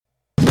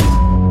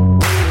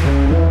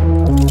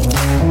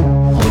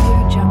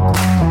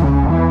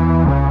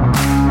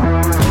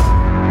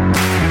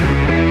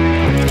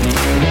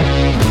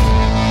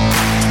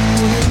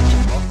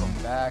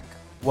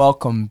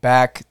welcome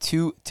back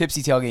to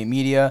Tipsy Tailgate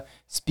Media,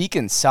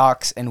 Speakin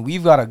Sox, and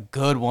we've got a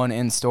good one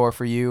in store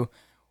for you.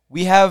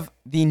 We have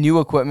the new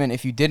equipment.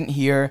 If you didn't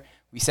hear,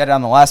 we said it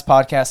on the last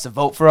podcast to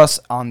vote for us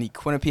on the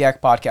Quinnipiac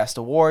Podcast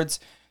Awards,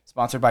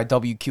 sponsored by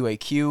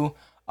WQAQ,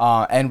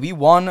 and we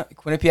won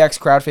Quinnipiac's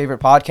crowd favorite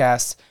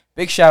podcast.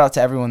 Big shout out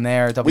to everyone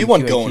there. WQAQ. We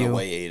won going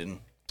away, Aiden.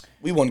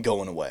 We won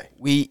going away.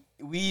 We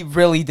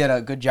really did a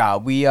good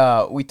job. We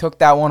took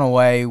that one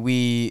away.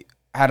 We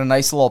had a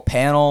nice little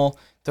panel,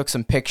 took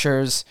some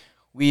pictures.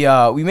 We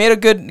made a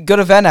good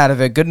event out of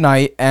it, good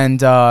night,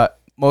 and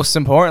most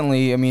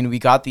importantly, I mean, we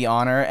got the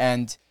honor.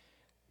 And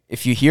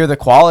if you hear the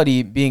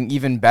quality being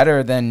even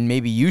better than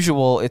maybe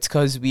usual, it's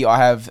because we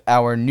have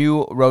our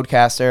new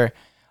Rodecaster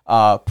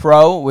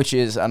Pro, which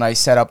is a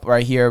nice setup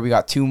right here. We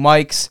got 2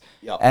 mics,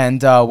 yep.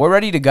 And we're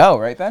ready to go,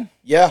 right, Ben?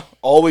 Yeah,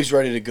 always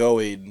ready to go,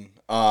 Aiden.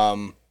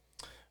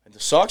 The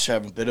Sox are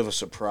having a bit of a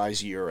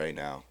surprise year right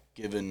now,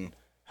 given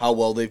how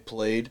well they've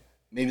played.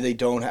 Maybe they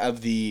don't have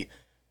the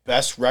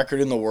best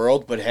record in the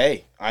world, but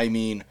hey, I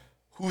mean,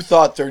 who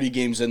thought 30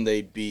 games in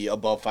they'd be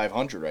above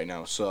 500 right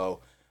now?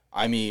 So,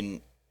 I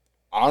mean,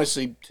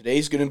 honestly,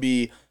 today's going to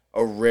be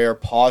a rare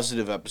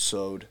positive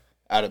episode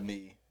out of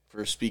me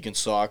for Speakin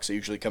Sox. I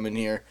usually come in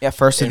here,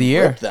 first of the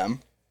year, rip them.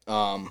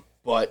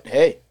 But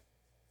hey,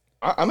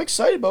 I'm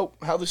excited about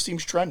how this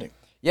team's trending.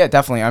 Yeah,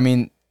 definitely. I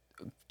mean,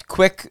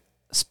 quick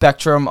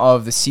spectrum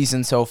of the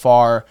season so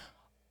far.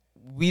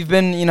 We've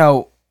been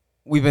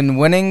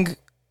winning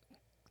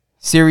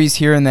series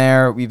here and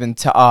there. We've been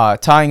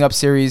tying up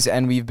series,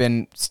 and we've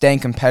been staying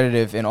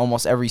competitive in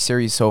almost every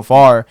series so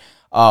far.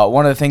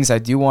 One of the things I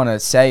do want to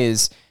say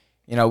is,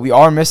 we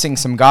are missing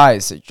some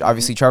guys.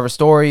 Obviously, Trevor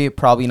Story,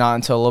 probably not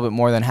until a little bit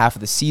more than half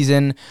of the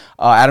season.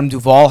 Adam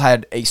Duvall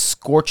had a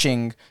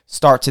scorching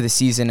start to the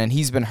season, and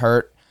he's been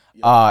hurt.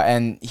 Yep.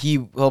 And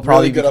he'll probably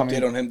really good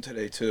update on him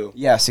today, too.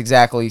 Yes,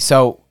 exactly.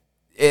 So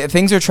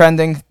things are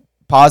trending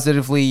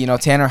positively.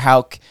 Tanner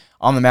Houck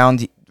on the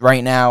mound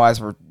right now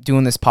as we're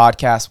doing this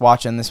podcast,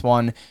 watching this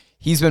one.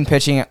 He's been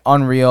pitching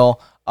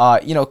unreal.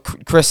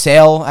 Chris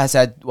Sale has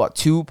had,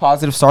 2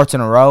 positive starts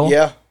in a row?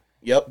 Yeah.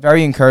 Yep.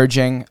 Very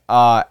encouraging.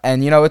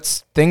 And,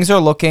 things are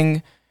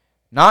looking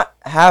not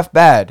half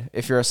bad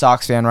if you're a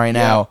Sox fan right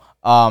now.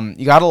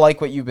 You got to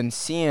like what you've been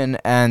seeing,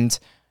 and,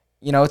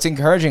 it's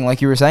encouraging, like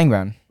you were saying,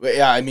 Ben.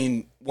 Yeah, I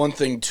mean, one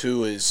thing,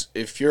 too, is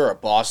if you're a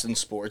Boston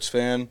sports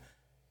fan,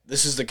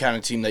 this is the kind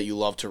of team that you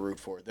love to root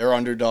for. They're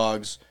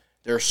underdogs.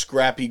 They're a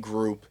scrappy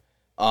group.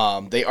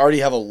 They already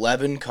have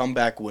 11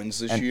 comeback wins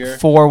this year.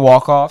 4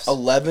 walk-offs.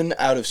 11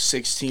 out of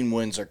 16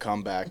 wins are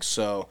comebacks.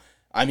 So,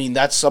 I mean,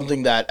 that's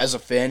something that, as a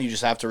fan, you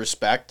just have to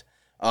respect.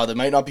 They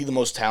might not be the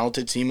most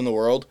talented team in the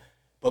world,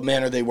 but,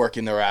 man, are they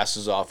working their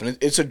asses off. And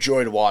it's a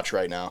joy to watch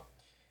right now.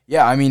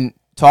 Yeah, I mean,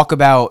 talk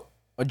about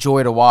a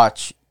joy to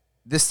watch.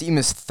 This team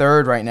is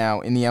 3rd right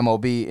now in the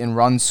MLB in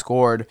runs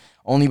scored,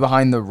 only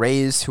behind the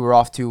Rays, who are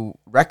off to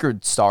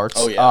record starts.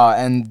 Oh, yeah.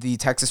 And the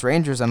Texas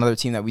Rangers, another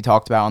team that we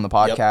talked about on the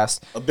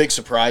podcast. Yep. A big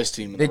surprise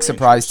team. Big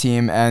surprise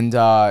team, and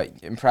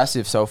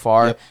impressive so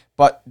far. Yep.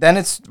 But then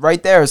it's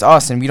right there is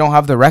us, and we don't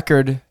have the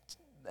record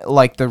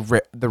like the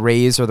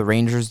Rays or the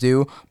Rangers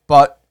do.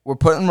 But we're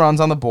putting runs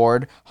on the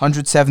board.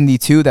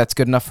 172, that's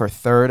good enough for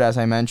 3rd, as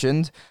I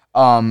mentioned.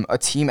 A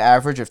team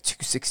average of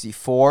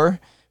 264.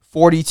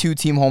 42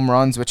 team home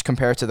runs, which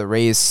compared to the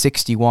Rays'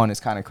 61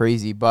 is kind of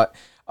crazy, but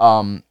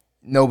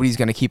nobody's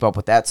going to keep up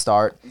with that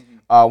start.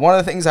 One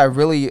of the things I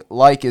really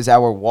like is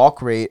our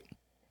walk rate,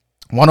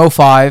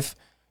 105.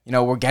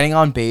 We're getting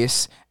on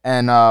base,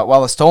 and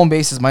while the stolen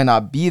bases might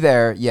not be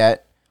there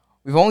yet,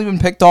 we've only been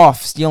picked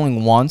off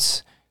stealing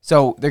once.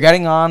 So they're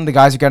getting on. The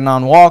guys are getting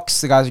on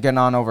walks. The guys are getting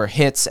on over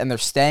hits, and they're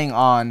staying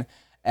on,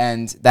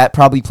 and that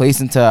probably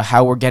plays into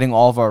how we're getting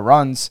all of our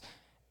runs.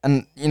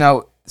 And,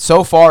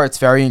 so far, it's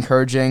very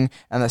encouraging,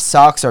 and the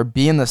Sox are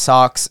being the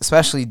Sox,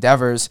 especially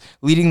Devers,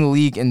 leading the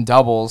league in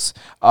doubles,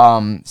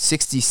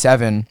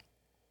 67.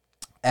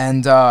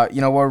 And,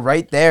 we're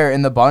right there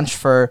in the bunch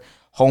for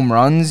home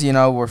runs. We're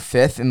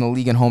 5th in the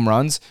league in home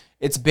runs.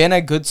 It's been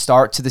a good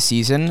start to the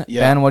season.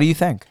 Yeah. Ben, what do you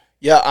think?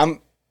 Yeah,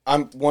 I'm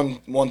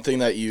one thing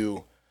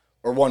that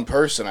one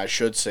person, I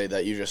should say,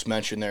 that you just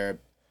mentioned there,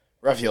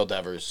 Rafael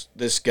Devers.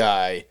 This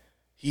guy,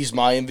 he's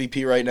my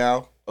MVP right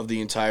now of the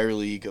entire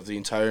league, of the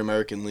entire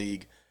American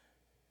League.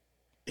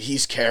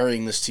 He's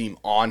carrying this team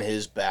on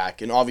his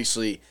back. And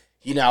obviously,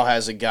 he now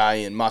has a guy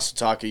in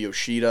Masataka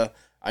Yoshida.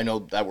 I know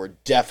that we're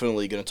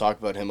definitely going to talk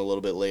about him a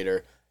little bit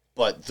later.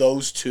 But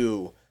those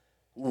two,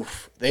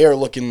 they are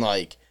looking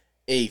like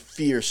a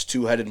fierce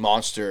 2-headed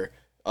monster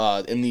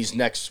in these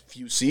next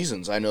few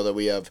seasons. I know that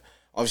we have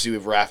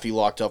Rafi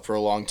locked up for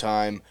a long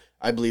time.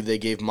 I believe they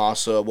gave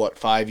Masa,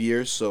 5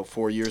 years? So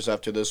 4 years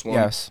after this one.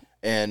 Yes.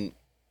 And,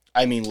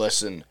 I mean,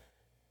 listen,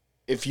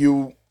 if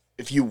you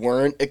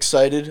weren't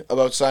excited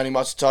about signing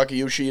Masataka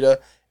Yoshida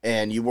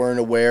and you weren't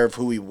aware of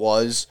who he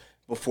was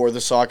before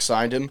the Sox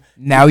signed him,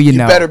 now you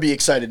know. You better be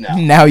excited now.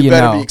 You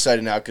better be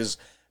excited now because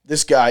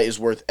this guy is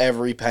worth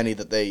every penny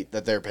that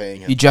they're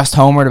paying him. He just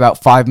homered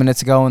about 5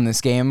 minutes ago in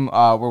this game.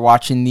 We're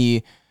watching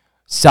the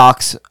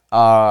Sox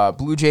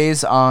Blue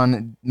Jays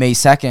on May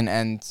 2nd,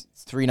 and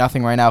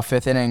 3-0 right now,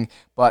 5th inning.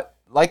 But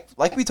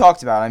like we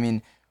talked about, I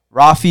mean,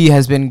 Rafi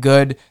has been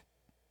good.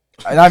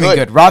 Not even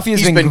good. Rafi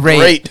has been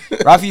great.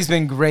 Rafi's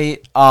been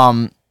great.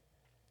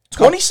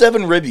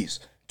 27 ribbies.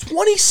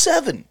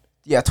 27.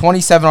 Yeah,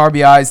 27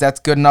 RBIs. That's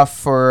good enough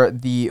for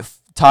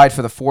tied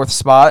for the 4th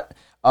spot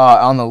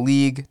on the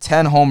league.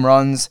 10 home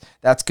runs.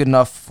 That's good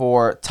enough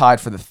for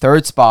tied for the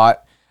 3rd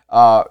spot,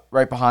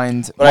 right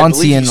behind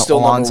Muncy and still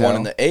Alonso. Number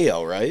 1 in the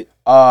AL,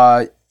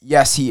 right?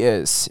 Yes, he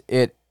is.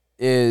 It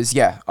is.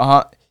 Yeah.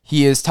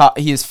 He is top.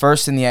 He is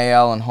first in the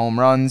AL in home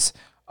runs.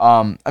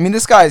 I mean,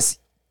 this guy's.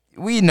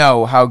 We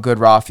know how good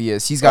Rafi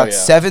is. He's got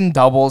 7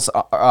 doubles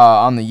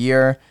on the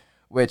year,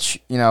 which,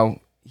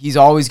 he's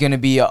always going to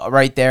be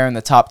right there in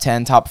the top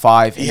 10, top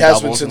 5. He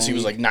has been since he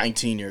was like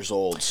 19 years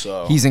old.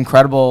 So he's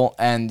incredible,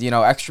 and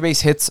extra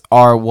base hits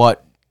are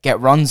what get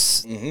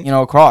runs,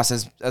 across.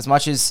 As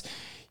much as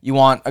you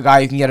want a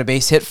guy who can get a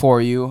base hit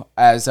for you,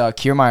 as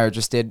Kiermaier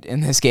just did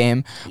in this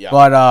game,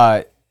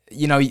 but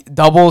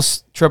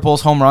doubles,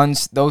 triples, home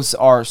runs, those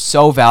are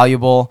so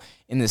valuable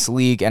in this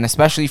league, and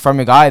especially from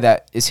a guy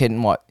that is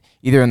hitting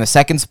either in the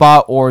 2nd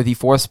spot or the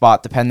 4th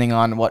spot, depending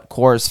on what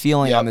Cora is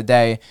feeling on the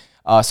day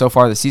so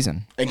far this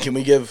season. And can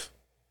we give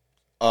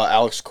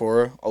Alex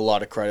Cora a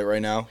lot of credit right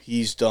now?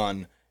 He's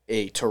done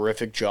a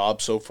terrific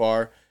job so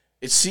far.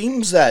 It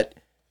seems that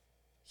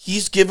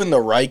he's given the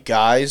right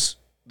guys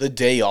the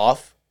day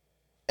off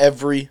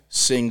every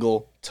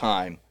single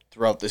time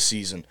throughout the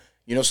season.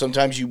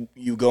 Sometimes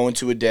you go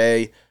into a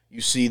day,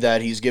 you see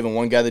that he's giving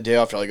one guy the day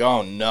off, you're like,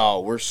 oh no,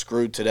 we're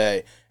screwed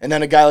today. And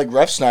then a guy like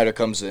Ref Snyder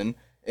comes in,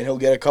 and he'll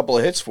get a couple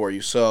of hits for you.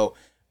 So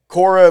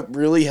Cora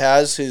really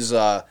has his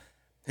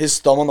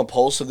thumb on the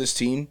pulse of this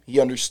team. He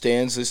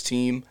understands this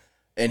team,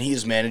 and he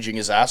is managing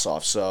his ass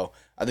off. So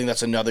I think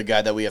that's another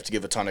guy that we have to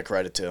give a ton of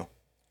credit to.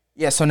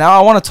 Yeah, so now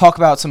I want to talk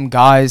about some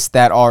guys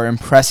that are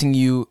impressing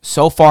you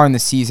so far in the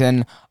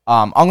season.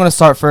 I'm going to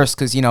start first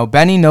because,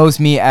 Benny knows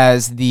me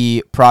as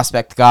the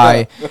prospect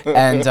guy.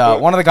 And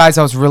one of the guys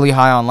I was really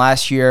high on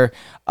last year,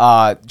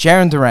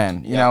 Jarren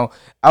Duran,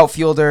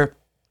 outfielder,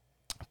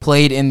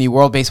 played in the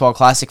World Baseball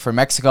Classic for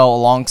Mexico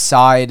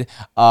alongside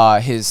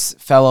his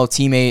fellow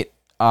teammate,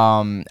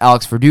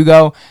 Alex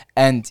Verdugo,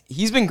 and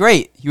he's been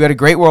great. He had a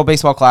great World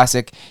Baseball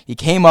Classic. He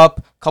came up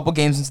a couple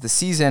games into the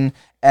season,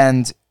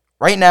 and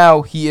right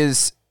now he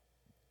is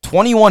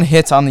 21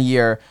 hits on the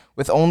year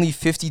with only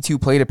 52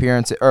 plate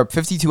appearances or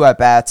 52 at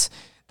bats.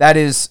 That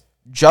is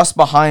just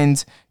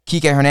behind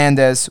Kike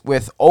Hernandez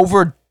with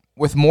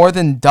more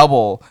than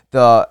double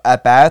the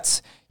at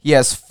bats. He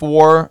has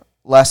 4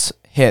 less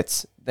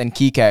hits than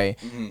Kike.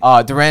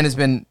 Duran has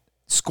been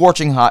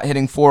scorching hot,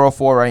 hitting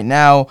 .404 right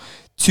now,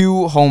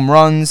 2 home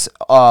runs,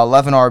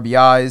 11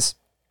 RBIs,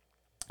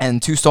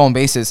 and 2 stolen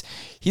bases.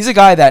 He's a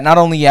guy that not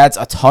only adds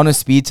a ton of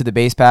speed to the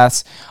base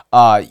paths,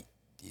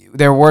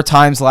 there were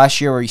times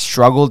last year where he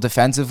struggled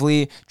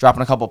defensively,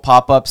 dropping a couple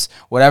pop-ups,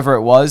 whatever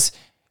it was.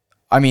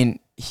 I mean,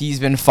 he's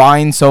been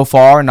fine so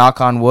far, knock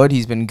on wood.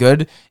 He's been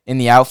good in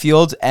the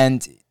outfield,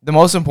 and the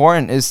most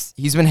important is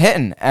he's been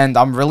hitting, and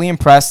I'm really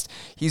impressed.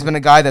 He's been a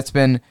guy that's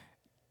been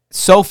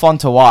so fun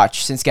to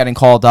watch since getting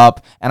called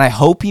up, and I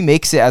hope he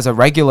makes it as a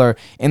regular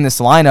in this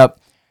lineup.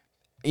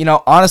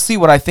 Honestly,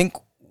 what I think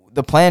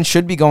the plan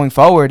should be going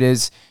forward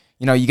is,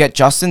 you get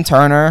Justin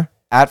Turner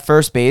at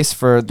first base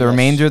for the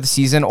remainder of the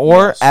season,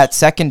 or at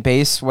second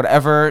base,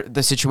 whatever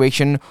the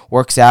situation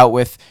works out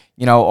with,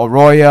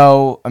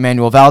 Arroyo,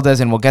 Emmanuel Valdez,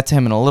 and we'll get to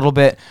him in a little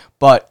bit.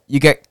 But you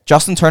get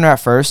Justin Turner at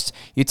first.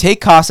 You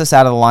take Casas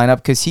out of the lineup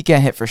because he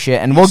can't hit for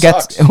shit, and we'll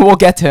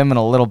get to him in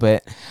a little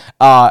bit.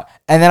 And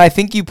then I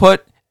think you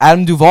put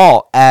Adam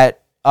Duvall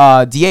at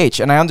DH,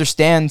 and I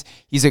understand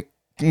he's an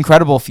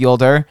incredible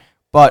fielder,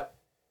 but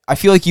I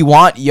feel like you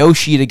want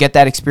Yoshi to get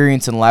that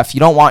experience in left. You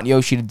don't want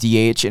Yoshi to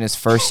DH in his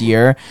first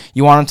year.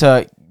 You want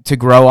him to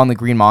grow on the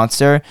Green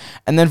Monster.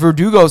 And then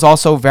Verdugo is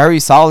also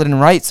very solid in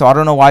right, so I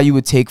don't know why you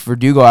would take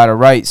Verdugo out of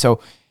right. So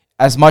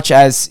as much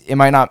as it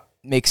might not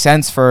make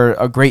sense for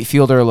a great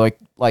fielder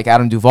like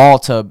Adam Duvall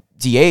to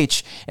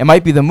DH, it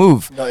might be the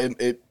move. No,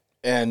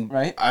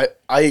 right?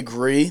 I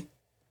agree.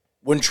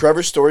 When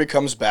Trevor Story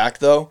comes back,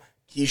 though,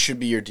 he should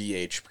be your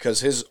DH because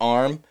his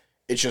arm,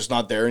 it's just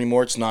not there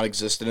anymore. It's not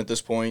existent at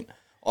this point.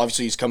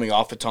 Obviously, he's coming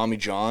off of Tommy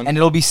John. And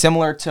it'll be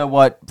similar to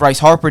what Bryce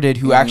Harper did,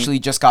 who actually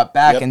just got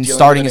back and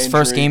starting his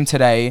first game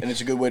today. And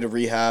it's a good way to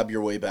rehab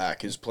your way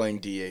back, is playing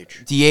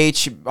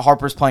DH.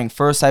 Harper's playing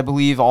first, I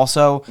believe,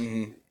 also.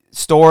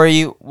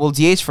 Story will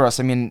DH for us.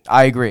 I mean,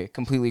 I agree.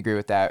 Completely agree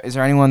with that. Is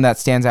there anyone that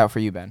stands out for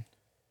you, Ben?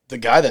 The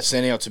guy that's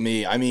standing out to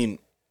me, I mean,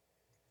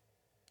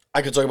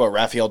 I could talk about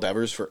Rafael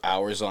Devers for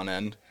hours on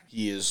end.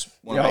 He is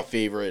one of my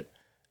favorite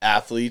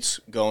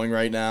athletes going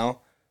right now.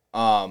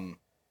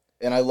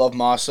 And I love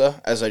Masa,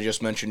 as I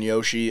just mentioned,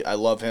 Yoshi. I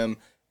love him.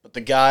 But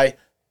the guy,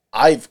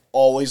 I've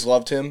always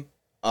loved him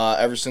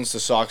ever since the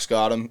Sox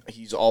got him.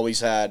 He's always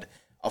had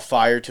a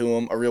fire to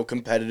him, a real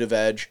competitive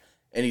edge,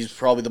 and he's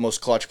probably the most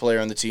clutch player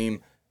on the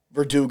team.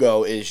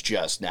 Verdugo is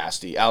just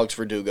nasty. Alex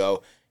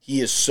Verdugo, he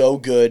is so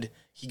good.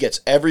 He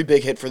gets every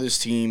big hit for this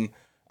team.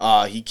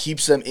 He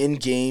keeps them in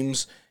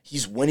games.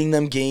 He's winning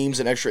them games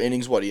in extra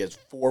innings. What, he has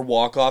 4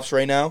 walk-offs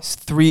right now?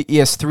 He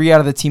has 3 out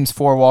of the team's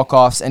 4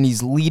 walk-offs, and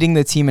he's leading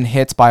the team in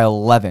hits by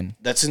 11.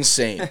 That's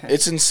insane.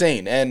 It's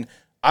insane. And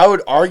I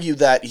would argue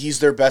that he's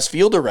their best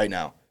fielder right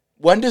now.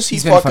 When does he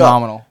fuck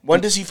up?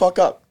 When does he fuck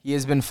up? He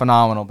has been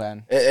phenomenal,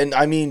 Ben. And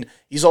I mean,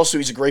 he's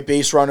a great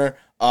base runner.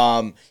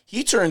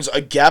 He turns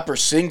a gap or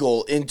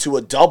single into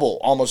a double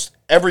almost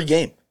every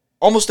game.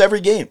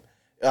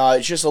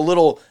 It's just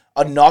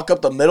a knock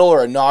up the middle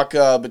or a knock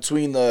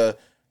between the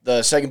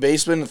second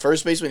baseman and the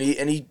first baseman,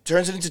 and he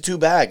turns it into 2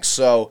 bags.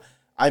 So,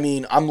 I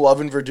mean, I'm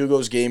loving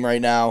Verdugo's game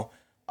right now.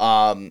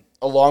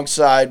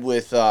 Alongside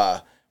with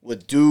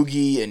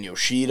Doogie and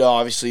Yoshida,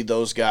 obviously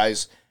those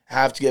guys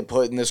have to get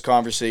put in this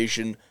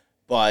conversation,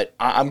 but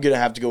I'm going to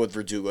have to go with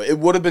Verdugo. It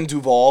would have been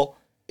Duvall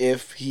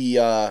if he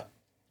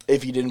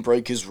didn't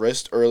break his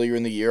wrist earlier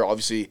in the year.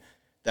 Obviously,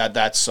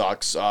 that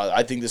sucks.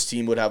 I think this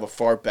team would have a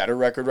far better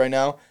record right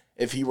now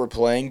if he were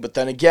playing. But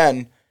then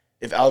again,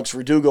 if Alex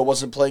Verdugo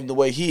wasn't playing the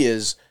way he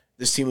is,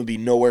 this team would be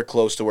nowhere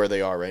close to where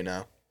they are right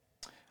now.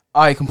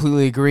 I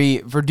completely agree.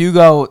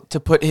 Verdugo, to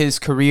put his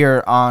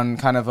career on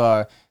kind of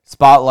a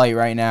spotlight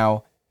right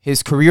now,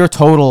 his career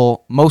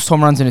total, most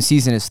home runs in a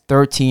season, is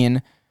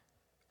 13.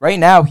 Right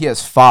now, he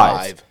has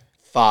 5.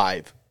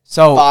 5.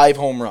 So 5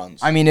 home runs.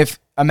 I mean,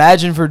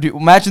 imagine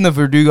the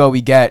Verdugo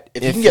we get.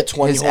 If he can get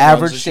 20 his home runs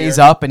average this stays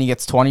year, up and he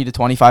gets 20 to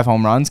 25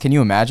 home runs, can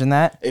you imagine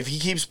that? If he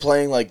keeps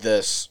playing like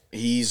this,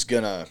 he's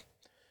gonna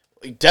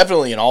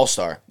definitely an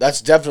all-star. That's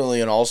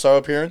definitely an all-star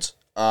appearance.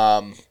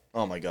 Oh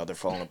my God, they're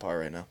falling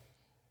apart right now.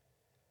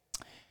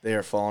 They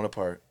are falling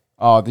apart.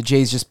 Oh, the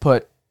Jays just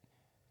put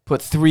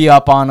 3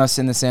 up on us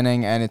in this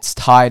inning, and it's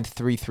tied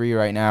 3-3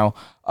 right now.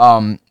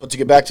 But to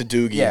get back to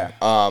Doogie, yeah.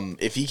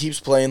 If he keeps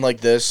playing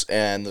like this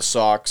and the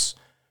Sox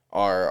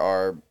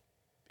are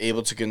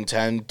able to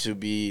contend to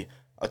be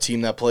a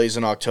team that plays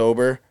in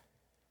October,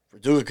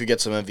 Verdugo could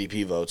get some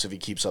MVP votes if he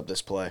keeps up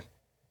this play.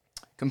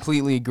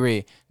 Completely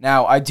agree.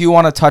 Now, I do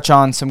want to touch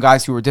on some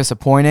guys who were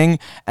disappointing,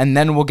 and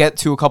then we'll get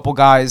to a couple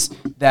guys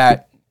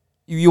that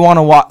you want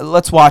to watch.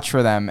 Let's watch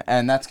for them,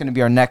 and that's going to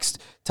be our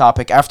next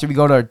topic. After we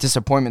go to our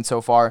disappointment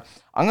so far,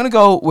 I'm going to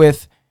go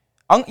with,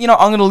 I'm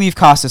going to leave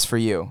Casas for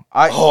you.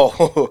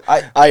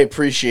 I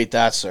appreciate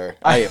that, sir.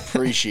 I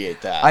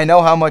appreciate that. I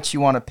know how much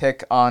you want to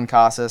pick on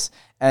Casas,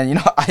 and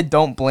I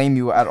don't blame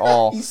you at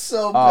all. He's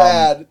so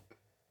bad.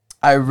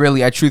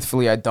 I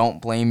truthfully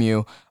don't blame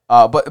you.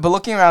 But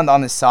looking around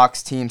on the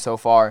Sox team so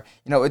far,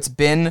 it's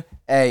been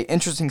a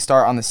interesting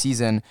start on the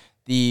season.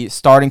 The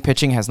starting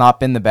pitching has not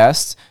been the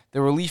best. The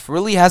relief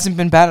really hasn't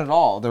been bad at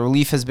all. The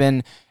relief has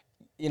been,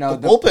 the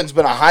bullpen's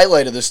been a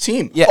highlight of this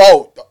team. Yeah.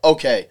 Oh,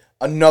 okay.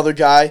 Another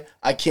guy.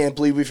 I can't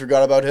believe we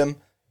forgot about him.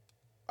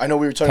 I know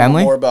we were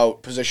talking more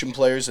about position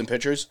players and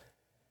pitchers.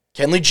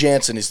 Kenley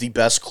Jansen is the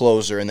best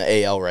closer in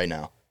the AL right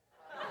now.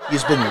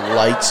 He's been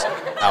lights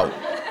out.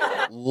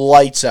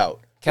 Lights out.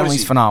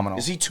 Kenley's phenomenal.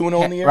 Is he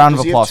 2-0 in the year? Round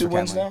of applause Does he for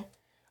have 2 wins Kenley. now?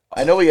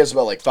 I know he has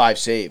about 5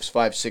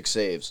 6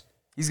 saves.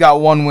 He's got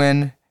 1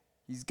 win.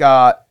 He's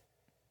got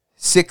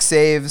 6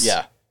 saves.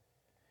 Yeah.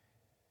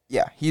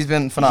 Yeah, he's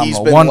been phenomenal. He's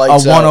been a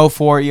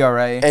 1.04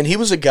 ERA. And he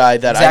was a guy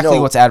that exactly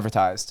what's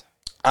advertised.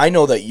 I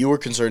know that you were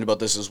concerned about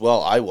this as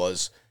well. I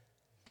was.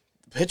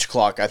 The pitch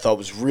clock I thought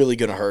was really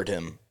going to hurt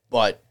him,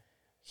 but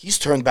he's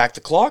turned back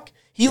the clock.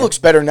 He looks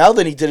better now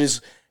than he did his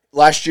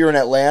last year in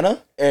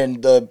Atlanta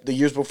and the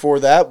years before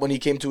that when he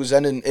came to his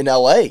end in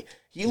L.A.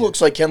 He looks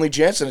like Kenley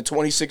Jansen at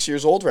 26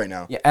 years old right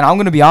now. Yeah, and I'm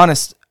going to be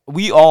honest.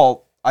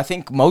 I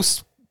think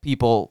most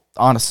people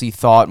honestly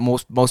thought,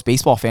 most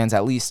baseball fans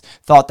at least,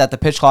 thought that the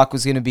pitch clock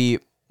was going to be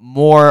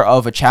more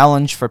of a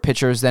challenge for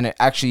pitchers than it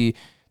actually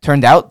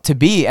turned out to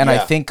be. And I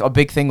think a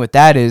big thing with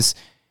that is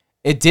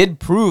it did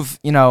prove,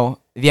 the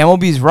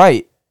MLB's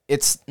right.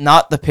 It's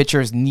not the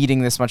pitchers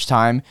needing this much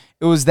time.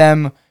 It was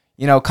them,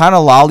 kind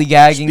of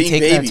lollygagging,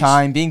 taking their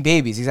time, being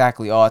babies.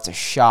 Exactly. Oh, it's a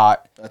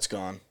shot. That's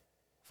gone.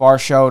 Far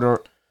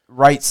shoulder,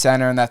 right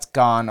center, and that's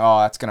gone. Oh,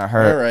 that's going to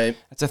hurt. All right.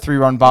 That's a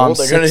 3-run bomb. Well,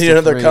 they're going to need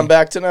another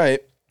comeback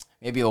tonight.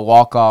 Maybe a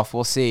walk-off.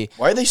 We'll see.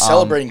 Why are they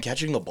celebrating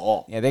catching the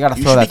ball? Yeah, they got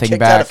to throw that thing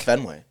back. Out of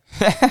Fenway.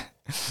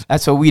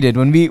 That's what we did.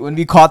 When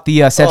we caught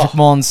the Cedric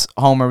Mullins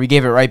homer, we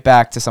gave it right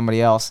back to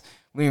somebody else.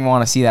 We didn't even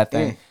want to see that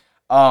thing.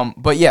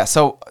 But yeah,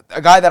 so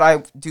a guy that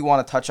I do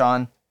want to touch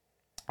on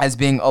as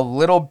being a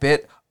little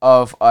bit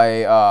of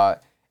a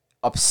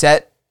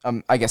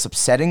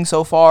upsetting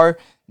so far.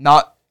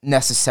 Not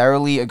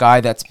necessarily a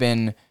guy that's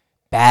been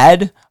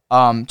bad.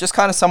 Just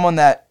kind of someone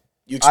that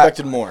you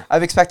expected more.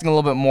 I'm expecting a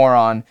little bit more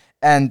on.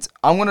 And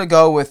I'm going to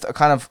go with a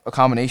kind of a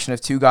combination of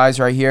 2 guys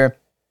right here.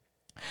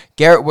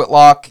 Garrett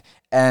Whitlock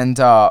and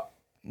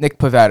Nick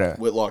Pivetta.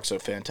 Whitlock's a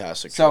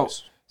fantastic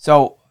choice.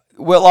 So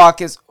Whitlock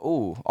is,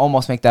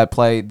 almost make that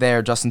play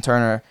there, Justin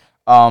Turner.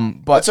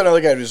 But that's another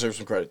guy who deserves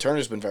some credit.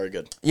 Turner's been very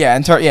good. Yeah,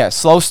 and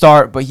slow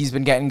start, but he's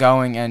been getting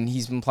going, and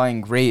he's been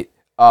playing great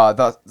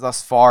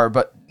thus far,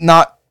 but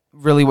not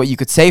really what you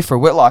could say for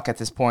Whitlock at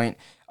this point.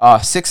 A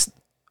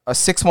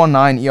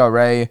 6.19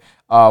 ERA,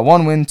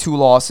 1 win, 2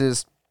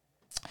 losses.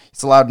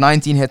 He's allowed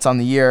 19 hits on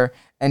the year,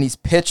 and he's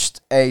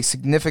pitched a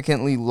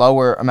significantly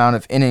lower amount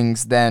of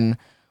innings than,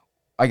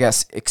 I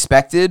guess,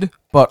 expected.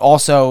 But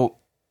also,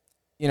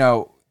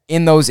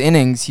 in those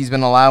innings, he's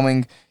been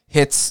allowing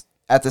hits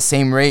at the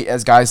same rate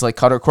as guys like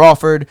Cutter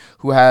Crawford,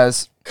 who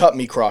has... Cut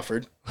me,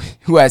 Crawford.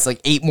 Who has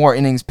like 8 more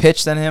innings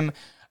pitched than him.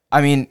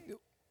 I mean,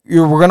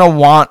 we're going to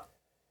want...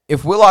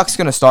 If Whitlock's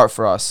going to start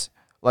for us,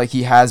 like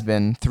he has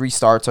been, 3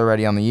 starts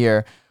already on the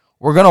year,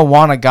 we're going to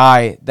want a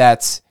guy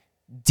that's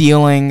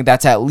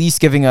at least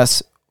giving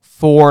us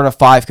 4 to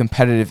 5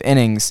 competitive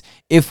innings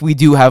if we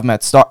do have him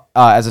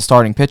as a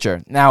starting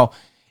pitcher. Now,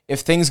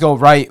 if things go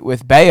right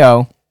with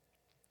Bayo,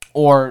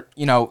 or,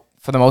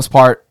 for the most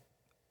part,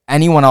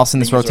 anyone else in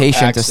this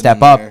rotation to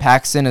step up,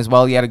 Paxton as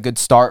well, he had a good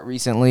start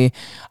recently,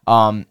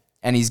 and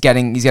he's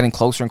getting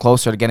closer and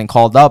closer to getting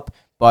called up.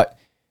 But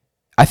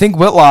I think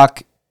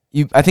Whitlock...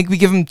 I think we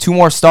give him 2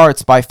 more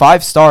starts. By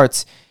 5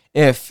 starts,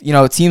 if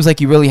it seems like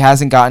he really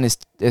hasn't gotten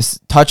his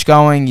touch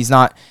going, he's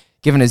not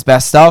giving his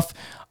best stuff,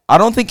 I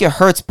don't think it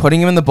hurts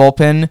putting him in the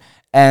bullpen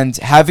and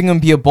having him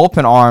be a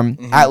bullpen arm,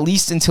 at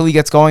least until he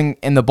gets going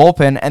in the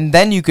bullpen, and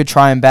then you could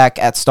try him back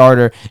at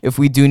starter if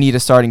we do need a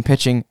starting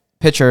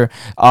pitcher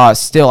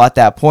still at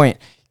that point.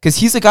 Because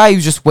he's a guy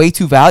who's just way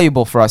too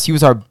valuable for us. He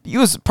was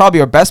probably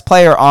our best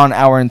player on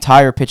our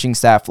entire pitching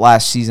staff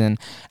last season,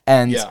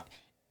 and yeah.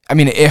 I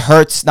mean, it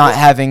hurts not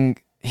having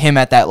him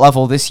at that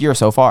level this year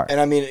so far. And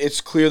I mean, it's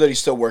clear that he's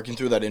still working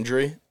through that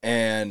injury.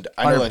 And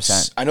I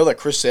know that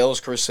Chris Sale is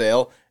Chris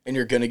Sale, and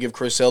you're going to give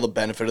Chris Sale the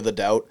benefit of the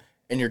doubt,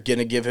 and you're going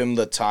to give him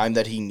the time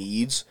that he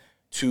needs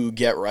to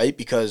get right.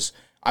 Because,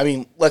 I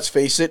mean, let's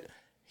face it,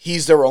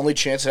 he's their only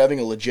chance at having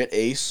a legit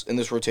ace in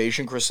this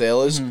rotation, Chris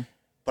Sale is. Mm-hmm.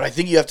 But I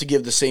think you have to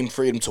give the same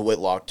freedom to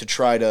Whitlock to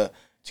try to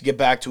get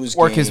back to his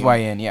game. Work his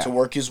way in, yeah. To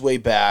work his way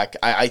back.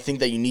 I think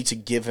that you need to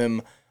give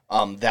him...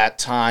 that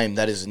time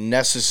that is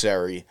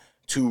necessary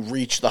to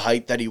reach the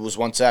height that he was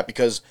once at.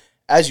 Because,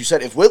 as you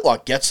said, if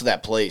Whitlock gets to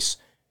that place,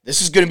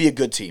 this is going to be a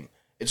good team.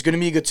 It's going to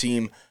be a good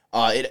team.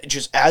 It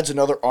just adds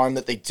another arm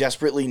that they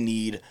desperately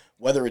need,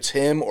 whether it's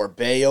him or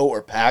Bayo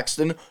or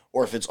Paxton,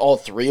 or if it's all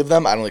 3 of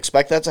them. I don't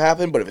expect that to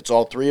happen, but if it's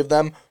all 3 of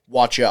them,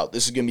 watch out.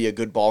 This is going to be a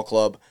good ball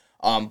club.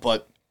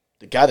 But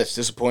the guy that's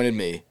disappointed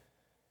me,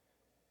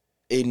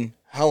 Aiden,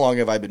 how long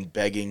have I been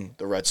begging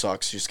the Red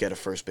Sox to just get a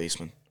first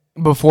baseman?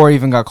 Before he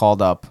even got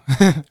called up.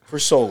 For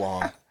so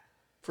long.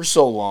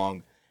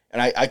 And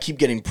I keep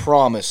getting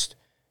promised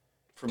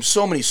from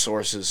so many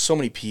sources, so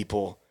many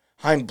people,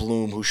 Chaim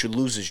Bloom, who should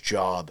lose his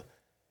job.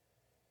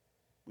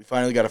 We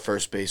finally got a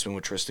first baseman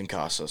with Tristan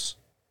Casas.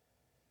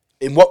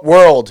 In what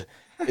world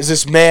is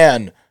this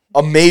man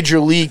a major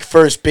league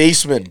first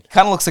baseman?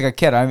 Kind of looks like a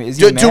kid. I mean, is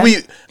he a man?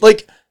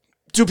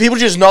 Do people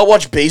just not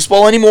watch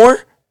baseball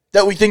anymore?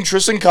 That we think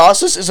Tristan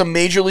Casas is a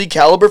major league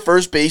caliber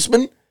first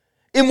baseman?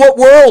 In what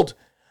world?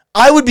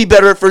 I would be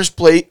better at first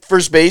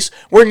base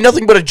wearing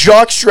nothing but a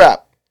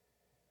jockstrap.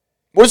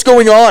 What is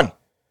going on?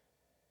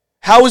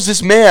 How is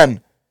this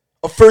man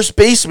a first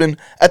baseman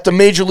at the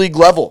major league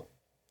level?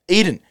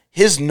 Aiden,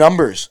 his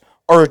numbers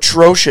are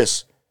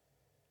atrocious.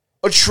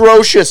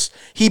 Atrocious.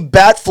 He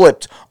bat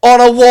flipped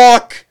on a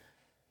walk.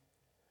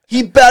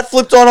 He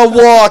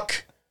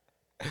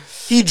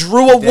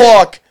drew a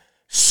walk,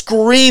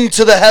 screamed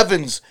to the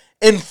heavens,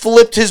 and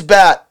flipped his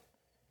bat.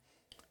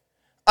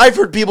 I've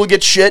heard people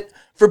get shit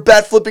for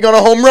bat flipping on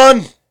a home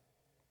run.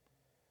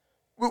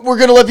 We're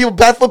going to let people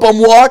bat flip on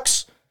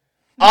walks?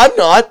 I'm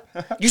not.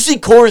 You see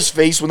Cora's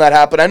face when that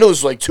happened. I know this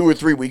was like 2 or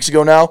 3 weeks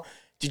ago now.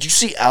 Did you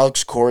see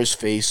Alex Cora's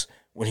face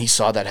when he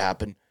saw that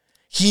happen?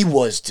 He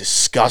was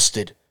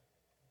disgusted.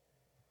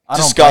 I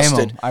don't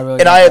blame him.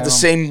 I had the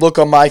same look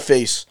on my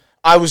face.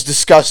 I was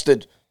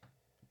disgusted.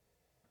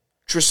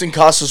 Tristan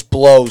Casas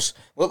blows.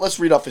 Let's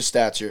read off his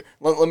stats here.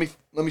 Let me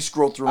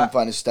scroll through and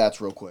find his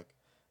stats real quick.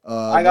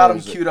 I got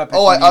him queued up.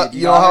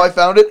 You know how I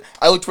found it?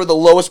 I looked for the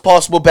lowest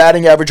possible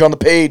batting average on the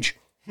page.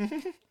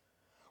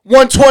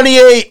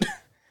 128.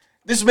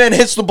 This man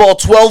hits the ball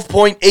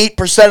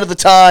 12.8% of the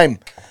time.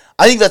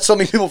 I think that's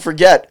something people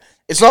forget.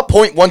 It's not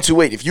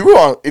 .128. If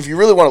you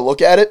really want to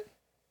look at it,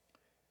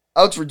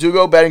 Alex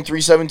Verdugo batting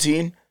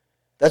 .317.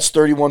 That's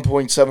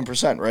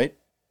 31.7%, right?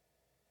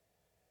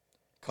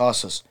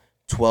 Casas,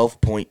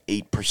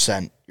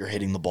 12.8%. You're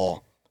hitting the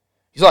ball.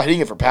 He's not hitting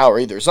it for power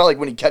either. It's not like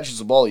when he catches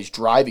the ball, he's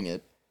driving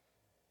it.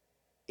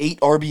 8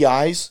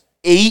 RBIs?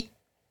 8?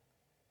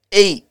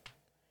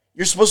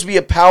 You're supposed to be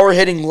a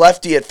power-hitting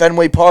lefty at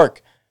Fenway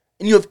Park,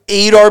 and you have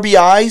 8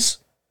 RBIs?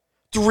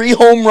 3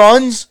 home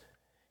runs?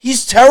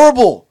 He's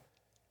terrible.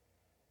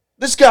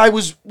 This guy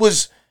was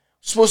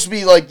supposed to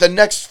be like the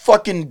next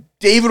fucking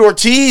David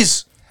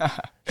Ortiz.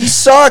 He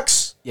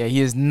sucks. Yeah, he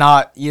has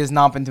not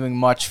been doing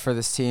much for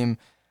this team.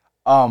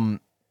 The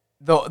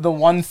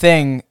one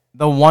thing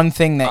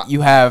that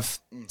you have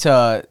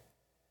to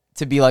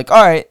be like,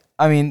 all right,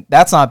 I mean,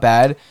 that's not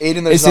bad.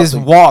 Aiden, is his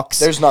walks.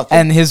 There's nothing.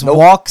 And his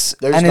walks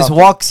his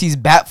walks, he's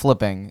bat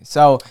flipping.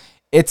 So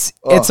it's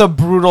a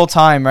brutal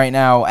time right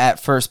now at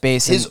first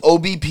base. His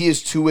OBP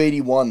is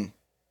 281.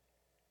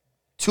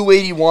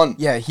 281.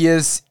 Yeah, he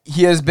has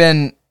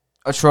been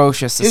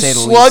atrocious to say His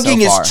the least so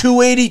slugging far. is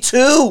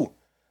 282.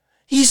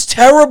 He's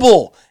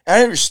terrible. And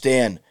I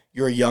understand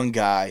you're a young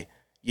guy.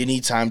 You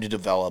need time to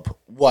develop.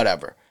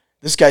 Whatever.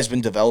 This guy's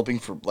been developing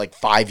for like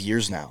 5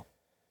 years now.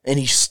 And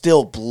he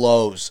still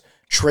blows.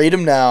 Trade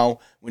him now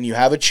when you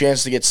have a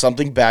chance to get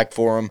something back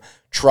for him.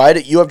 Try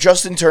to. You have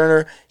Justin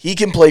Turner. He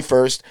can play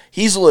first.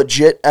 He's a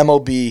legit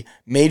MLB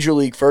Major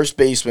League first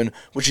baseman,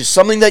 which is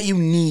something that you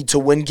need to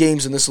win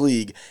games in this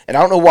league. And I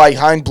don't know why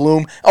Hein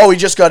Bloom. Oh, he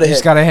just got a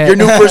hit. Your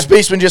new first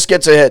baseman just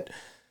gets a hit.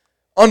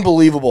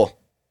 Unbelievable.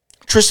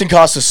 Tristan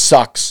Casas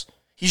sucks.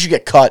 He should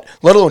get cut.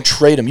 Let alone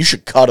trade him. You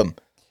should cut him.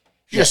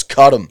 Just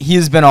cut him. He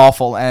has been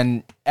awful,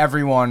 and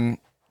everyone,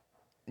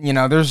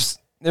 there's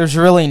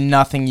really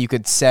nothing you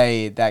could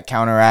say that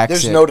counteracts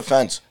There's it. no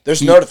defense.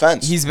 There's no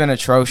defense. He's been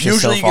atrocious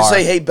Usually so you far. can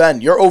say, hey, Ben,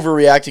 you're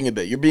overreacting a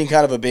bit. You're being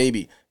kind of a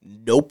baby.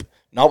 Nope.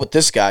 Not with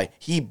this guy.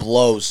 He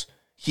blows.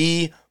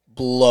 He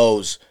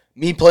blows.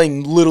 Me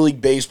playing Little League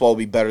Baseball would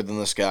be better than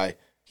this guy.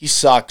 He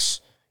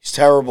sucks. He's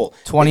terrible.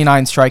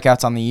 29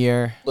 strikeouts on the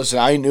year. Listen,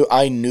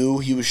 I knew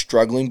he was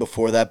struggling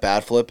before that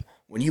bat flip.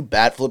 When you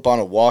bat flip on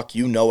a walk,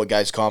 you know a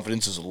guy's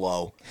confidence is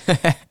low.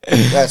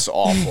 That's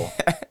awful.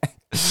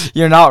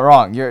 You're not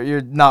wrong.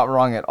 You're not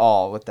wrong at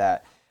all with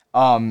that.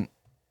 And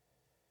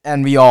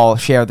we all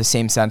share the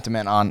same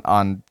sentiment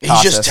on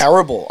He's just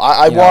terrible.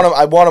 I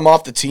want him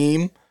off the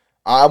team.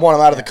 I want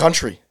him out of the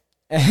country.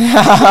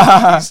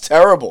 He's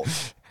terrible.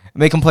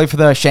 Make him play for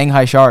the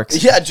Shanghai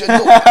Sharks. Yeah, just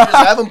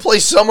have him play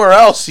somewhere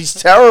else. He's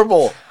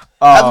terrible.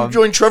 Have him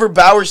join Trevor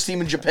Bauer's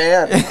team in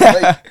Japan.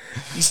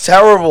 He's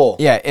terrible.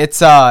 Yeah,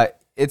 it's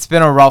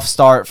been a rough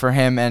start for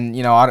him, and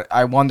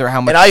I wonder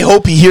how much. And I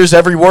hope he hears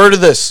every word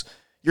of this.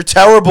 You're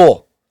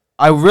terrible.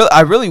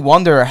 I really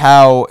wonder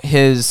how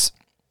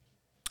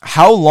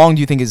long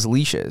do you think his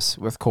leash is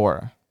with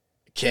Cora?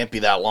 It can't be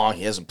that long.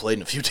 He hasn't played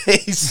in a few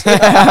days.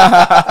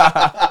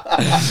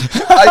 I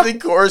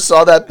think Cora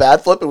saw that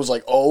bat flip and was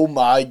like, "Oh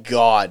my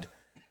god."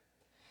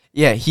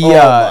 Yeah,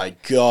 oh my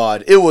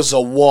god. It was a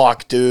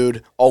walk,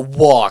 dude. A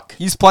walk.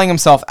 He's playing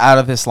himself out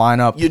of this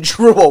lineup. You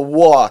drew a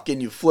walk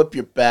and you flip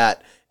your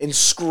bat and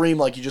scream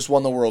like you just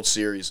won the World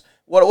Series.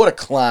 What a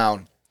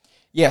clown.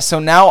 Yeah, so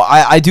now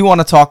I do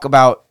want to talk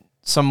about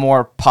some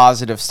more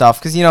positive stuff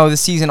because the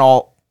season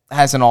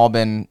hasn't all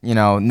been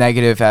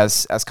negative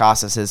as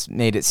Casas has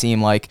made it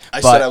seem like.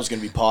 I said I was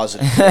going to be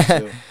positive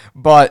too.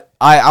 But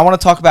I want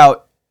to talk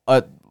about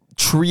a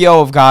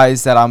trio of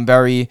guys that I'm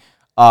very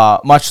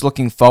much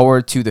looking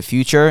forward to the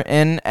future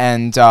in,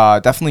 and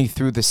definitely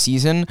through the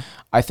season.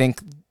 I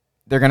think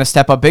they're going to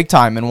step up big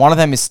time, and one of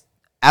them is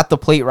at the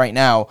plate right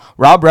now,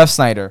 Rob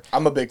Refsnyder.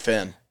 I'm a big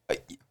fan.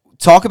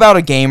 Talk about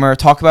a gamer.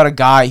 Talk about a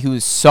guy who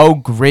is so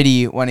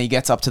gritty when he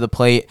gets up to the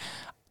plate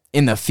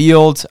in the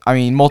field. I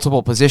mean,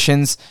 multiple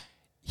positions.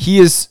 He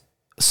is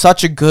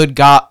such a good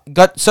guy,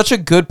 such a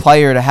good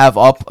player to have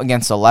up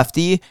against a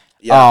lefty.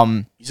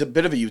 Yeah, he's a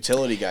bit of a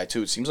utility guy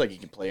too. It seems like he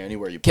can play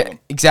anywhere you put him.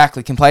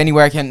 Exactly, can play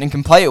anywhere, and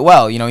can play it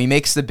well. He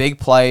makes the big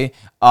play.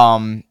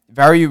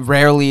 Very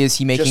rarely is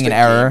he making an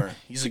error. Gamer.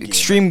 He's an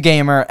extreme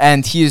gamer,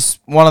 and he is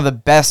one of the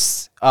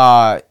best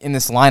in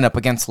this lineup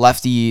against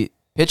lefty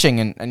pitching.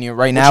 And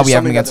right now we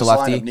have him against a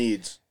lefty.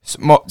 Needs.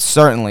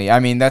 Certainly,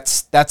 I mean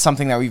that's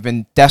something that we've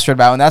been desperate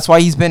about, and that's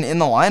why he's been in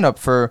the lineup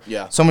for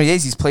so many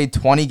days. He's played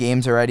 20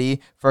 games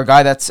already. For a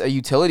guy that's a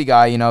utility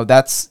guy,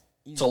 that's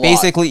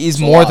basically he's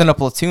more than a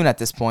platoon at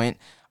this point.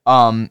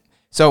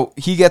 So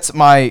he gets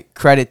my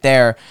credit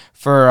there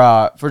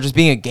for just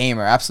being a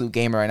gamer, absolute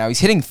gamer right now. He's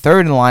hitting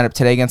third in the lineup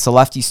today against a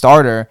lefty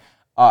starter.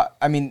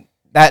 I mean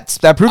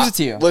that proves it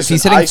to you. Listen,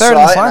 he's hitting I third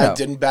saw in this it and lineup. I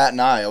didn't bat an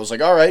eye. I was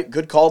like, all right,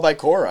 good call by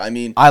Cora. I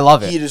mean, I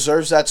love it. He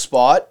deserves that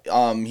spot.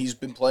 He's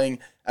been playing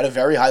at a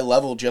very high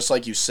level, just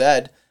like you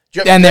said.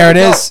 And there it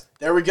is.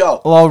 There we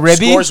go. Well,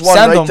 Ribby, scores one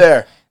right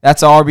there.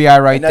 That's an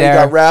RBI right and now there.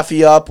 You got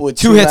Raffy up with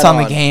two hits on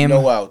the game.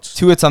 No outs.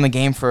 2 hits on the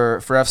game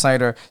for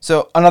Refsnyder.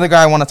 So another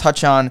guy I want to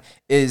touch on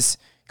is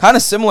kind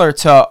of similar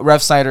to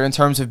Refsnyder in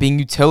terms of being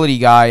utility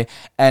guy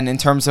and in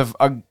terms of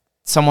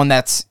someone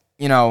that's,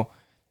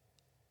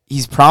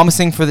 he's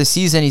promising for the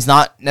season. He's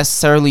not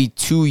necessarily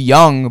too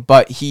young,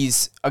 but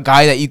he's a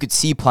guy that you could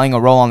see playing a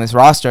role on this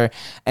roster,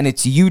 and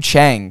it's Yu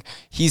Chang.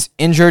 He's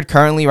injured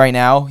currently right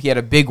now. He had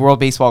a big World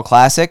Baseball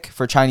Classic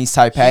for Chinese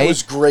Taipei. He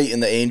was great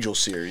in the Angel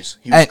series.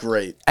 He was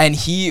great. And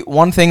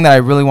one thing that I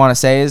really want to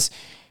say is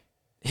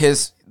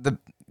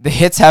the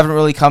hits haven't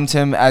really come to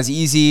him as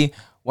easy.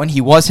 When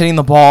he was hitting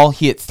the ball,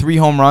 he hit 3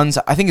 home runs.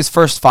 I think his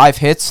first 5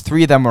 hits,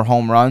 3 of them were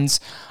home runs.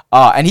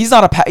 And he's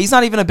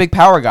not even a big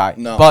power guy.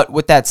 No. But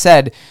with that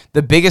said,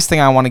 the biggest thing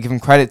I want to give him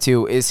credit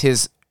to is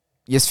his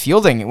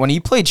fielding. When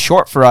he played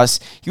short for us,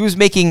 he was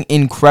making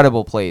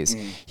incredible plays.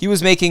 He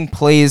was making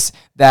plays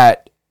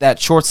that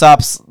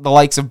shortstops, the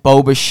likes of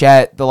Bo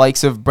Bichette, the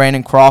likes of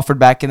Brandon Crawford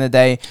back in the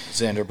day.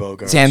 Xander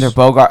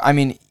Bogaerts. I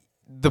mean,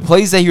 the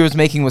plays that he was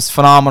making was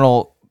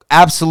phenomenal.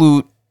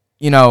 Absolute,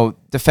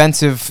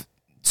 defensive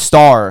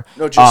star.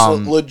 No,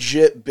 just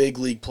legit big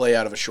league play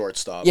out of a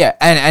shortstop. Yeah,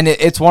 and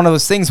it's one of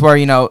those things where,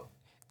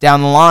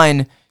 down the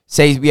line,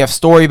 say we have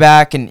Story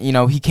back and,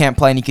 he can't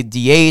play and he could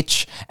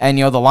DH and,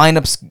 the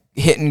lineup's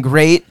hitting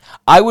great,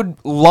 I would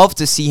love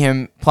to see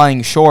him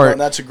playing short.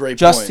 That's a great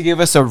just point. to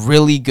give us a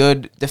really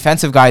good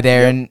defensive guy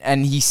there. Yep.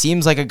 And he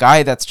seems like a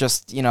guy that's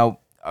just,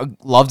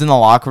 loved in the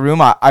locker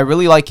room. I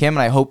really like him,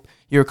 and I hope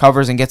he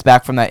recovers and gets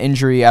back from that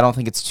injury. I don't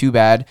think it's too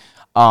bad.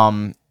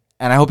 And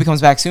I hope he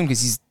comes back soon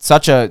because he's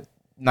such a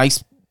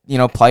nice,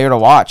 player to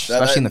watch,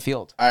 especially in the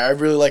field. I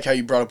really like how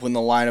you brought up when the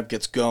lineup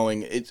gets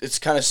going. It's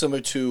kind of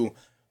similar to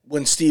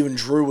when Steven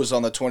Drew was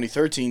on the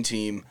 2013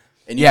 team,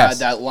 and you had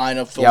that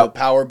lineup full of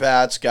power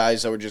bats,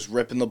 guys that were just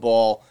ripping the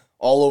ball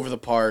all over the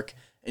park,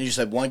 and you just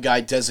had one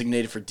guy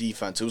designated for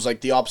defense. It was like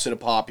the opposite of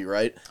Poppy,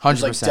 right? 100%. It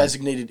was like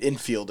designated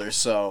infielder.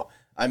 So,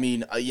 I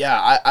mean,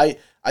 I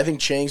think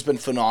Chang's been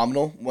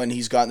phenomenal when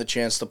he's gotten the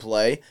chance to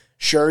play.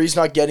 Sure, he's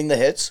not getting the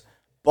hits,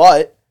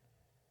 but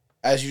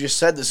as you just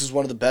said, this is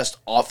one of the best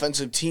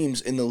offensive teams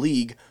in the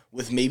league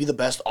with maybe the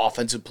best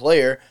offensive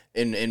player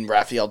in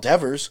Rafael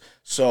Devers.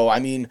 So, I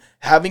mean,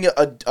 having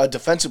a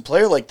defensive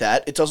player like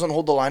that, it doesn't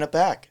hold the lineup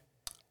back.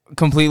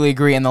 Completely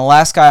agree. And the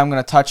last guy I'm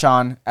going to touch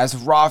on as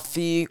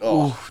Rafi,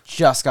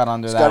 just got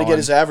under that one. He's got to get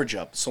his average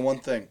up. It's the one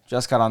thing.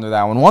 Just got under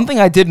that one. One thing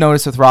I did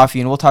notice with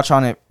Rafi, and we'll touch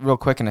on it real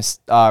quick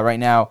right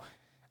now,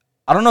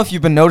 I don't know if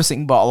you've been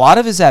noticing, but a lot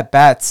of his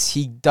at-bats,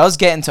 he does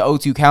get into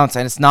 0-2 counts,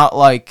 and it's not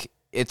like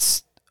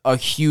it's a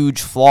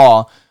huge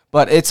flaw,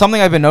 but it's something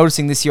I've been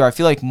noticing this year. I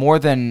feel like more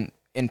than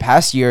in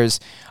past years,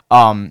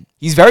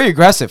 he's very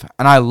aggressive,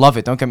 and I love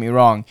it. Don't get me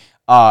wrong.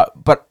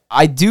 But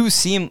it does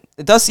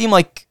seem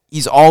like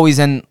he's always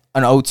in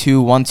an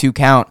 0-2, 1-2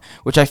 count,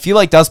 which I feel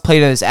like does play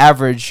to his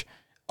average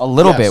a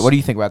little bit. What do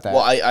you think about that?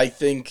 Well, I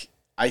think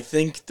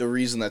the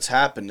reason that's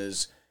happened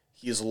is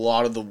he has a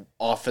lot of the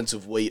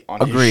offensive weight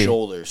on his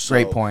shoulders. So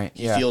great point.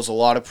 He feels a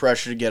lot of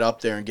pressure to get up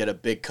there and get a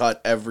big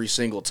cut every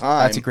single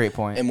time. That's a great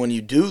point. And when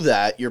you do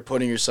that, you're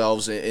putting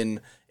yourselves in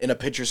a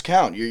pitcher's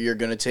count. You're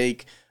going to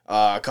take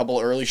a couple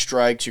early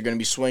strikes. You're going to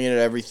be swinging at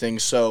everything.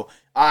 So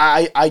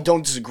I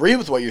don't disagree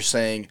with what you're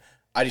saying.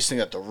 I just think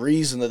that the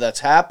reason that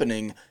that's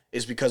happening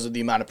is because of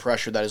the amount of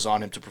pressure that is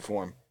on him to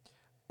perform.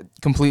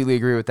 Completely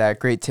agree with that.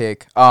 Great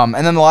take. And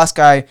then the last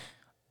guy,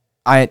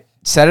 I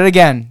said it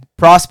again,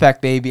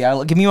 prospect, baby.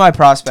 Give me my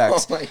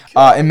prospects. Oh my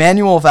God.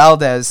 Emmanuel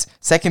Valdez,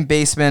 second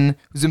baseman,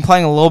 who's been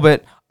playing a little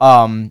bit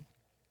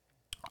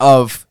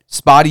of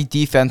spotty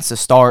defense to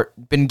start,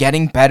 been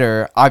getting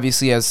better,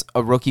 obviously, as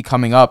a rookie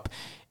coming up,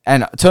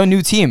 and to a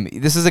new team.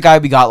 This is a guy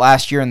we got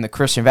last year in the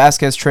Christian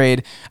Vasquez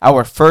trade.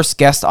 Our first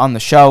guest on the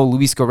show,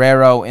 Luis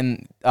Guerrero,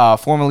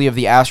 formerly of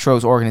the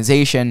Astros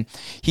organization,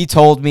 he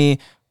told me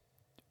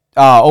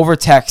over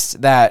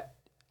text that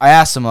I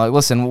asked him, like,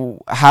 listen,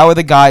 how are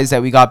the guys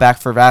that we got back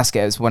for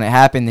Vasquez when it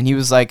happened? And he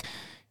was like,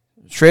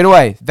 straight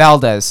away,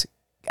 Valdez,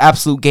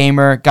 absolute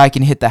gamer, guy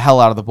can hit the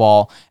hell out of the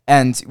ball.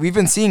 And we've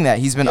been seeing that.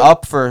 He's been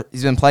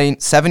he's been playing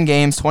 7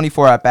 games,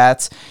 24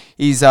 at-bats.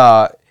 He's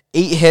 8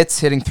 hits,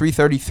 hitting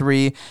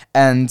 .333,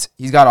 and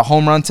he's got a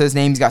home run to his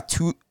name. He's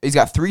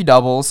got 3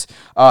 doubles,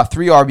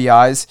 3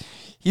 RBIs.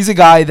 He's a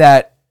guy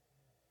that,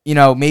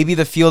 maybe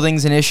the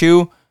fielding's an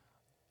issue.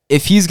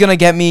 If he's going to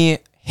get me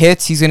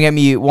hits, he's going to get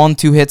me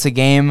 1-2 hits a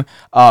game,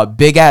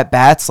 big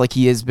at-bats like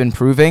he has been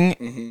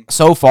proving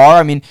so far.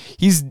 I mean,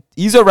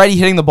 he's already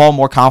hitting the ball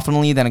more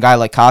confidently than a guy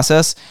like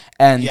Casas,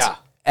 and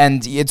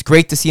it's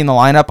great to see in the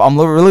lineup. I'm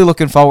really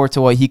looking forward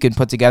to what he can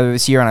put together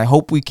this year, and I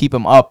hope we keep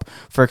him up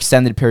for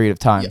extended period of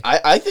time. Yeah,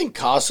 I think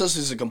Casas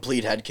is a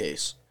complete head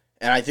case,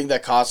 and I think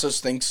that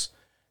Casas thinks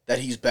that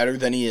he's better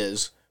than he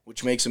is,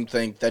 which makes him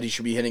think that he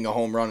should be hitting a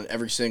home run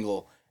every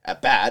single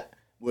at-bat,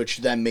 which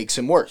then makes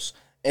him worse.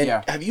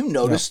 And have you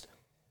noticed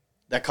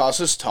that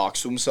Casas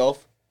talks to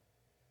himself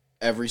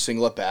every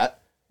single at bat?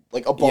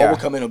 Like, a ball will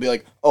come in, he'll be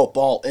like, "Oh,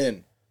 ball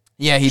in."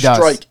 Yeah, he does.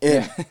 Strike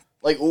in. Yeah.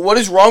 Like, what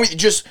is wrong with you?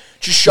 Just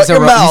shut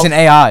your mouth. He's an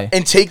AI.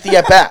 And take the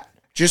at bat.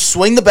 Just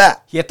swing the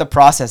bat. You have to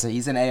process it.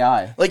 He's an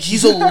AI. Like,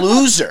 he's a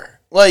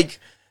loser. Like,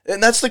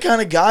 and that's the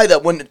kind of guy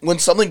that when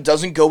something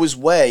doesn't go his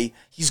way,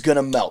 he's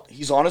gonna melt.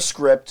 He's on a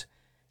script.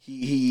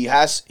 He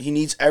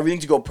needs everything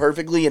to go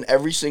perfectly in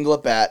every single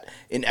at bat,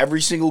 in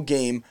every single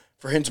game,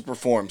 for him to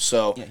perform.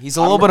 So he's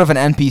a little bit of an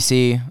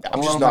NPC.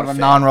 I'm just not a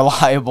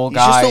non-reliable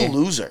guy. He's just a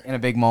loser in a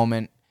big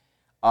moment.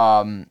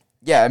 I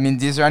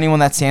mean, is there anyone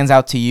that stands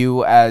out to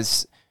you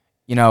as,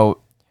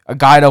 a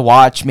guy to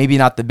watch? Maybe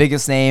not the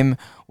biggest name,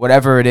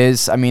 whatever it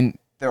is. I mean,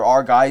 there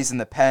are guys in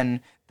the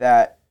pen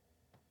that,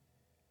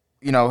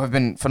 have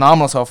been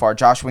phenomenal so far.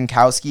 Josh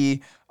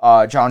Winkowski,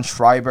 John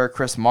Schreiber,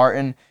 Chris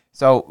Martin.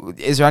 So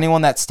is there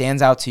anyone that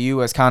stands out to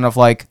you as kind of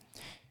like,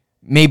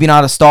 maybe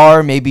not a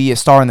star, maybe a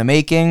star in the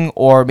making,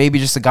 or maybe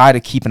just a guy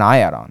to keep an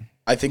eye out on?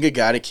 I think a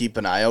guy to keep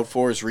an eye out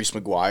for is Reese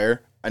McGuire.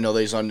 I know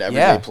that he's on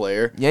Everyday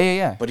Player.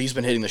 Yeah. But he's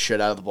been hitting the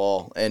shit out of the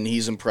ball, and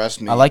he's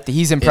impressed me. I like that.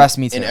 He's impressed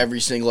me, too. In every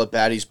single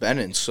at-bat he's been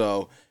in.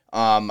 So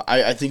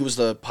I think it was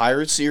the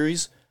Pirates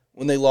series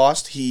when they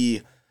lost.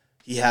 He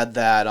had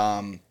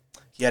that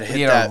he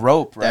had a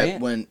rope, right?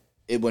 When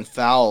it went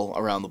foul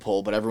around the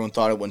pole, but everyone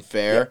thought it went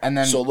fair. Yeah, and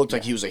then, so it looked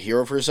like he was a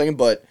hero for a second,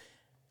 but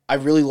I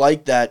really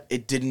like that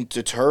it didn't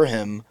deter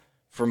him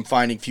from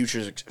finding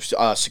future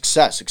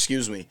success.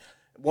 Excuse me.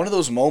 One of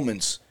those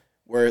moments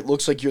where it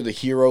looks like you're the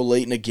hero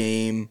late in a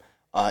game,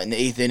 in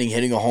the 8th inning,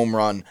 hitting a home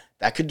run,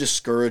 that could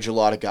discourage a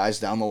lot of guys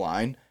down the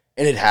line,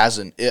 and it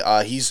hasn't.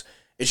 It's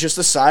just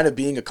a sign of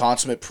being a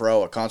consummate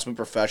pro, a consummate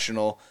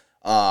professional.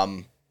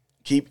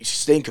 Keep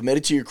staying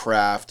committed to your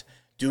craft,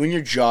 doing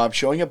your job,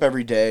 showing up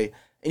every day,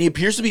 and he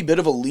appears to be a bit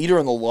of a leader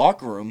in the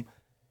locker room,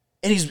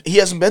 and he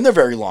hasn't been there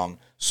very long.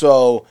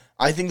 So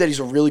I think that he's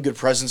a really good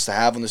presence to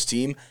have on this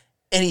team,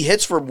 and he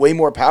hits for way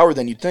more power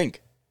than you'd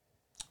think.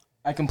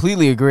 I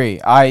completely agree.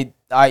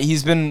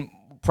 He's been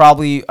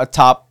probably a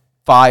top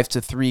 5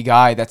 to 3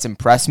 guy that's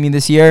impressed me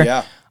this year.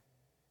 Yeah.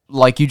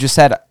 Like you just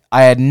said,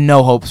 I had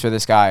no hopes for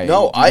this guy.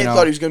 No, I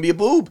thought he was going to be a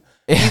boob.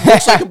 He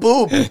looks like a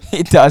boob.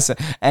 He does.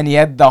 And he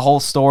had the whole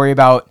story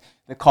about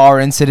the car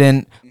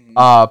incident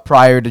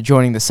prior to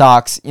joining the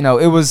Sox. You know,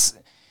 it was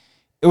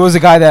a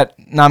guy that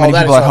not many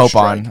people had hope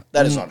on.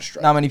 That is not a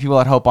strike. Not many people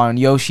had hope on.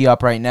 Yoshi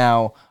up right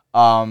now.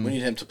 We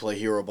need him to play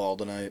hero ball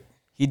tonight.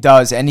 He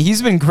does, and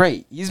he's been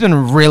great. He's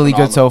been really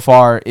good so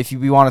far. If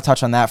we want to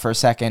touch on that for a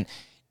second,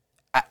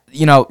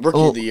 Rookie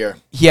of the year.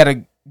 He had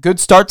a good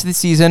start to the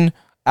season.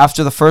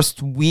 After the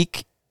first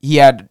week, he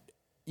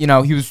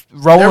was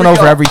rolling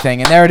over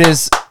everything, and there it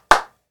is.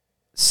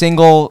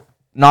 Single,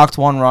 knocked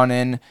one run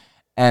in,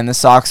 and the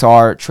Sox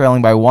are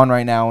trailing by 1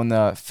 right now in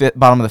the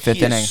bottom of the 5th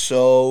inning. He is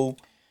so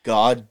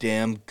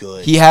goddamn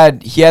good. He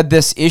had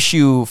this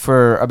issue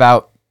for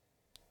about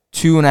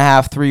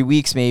 2.5, 3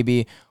 weeks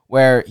maybe,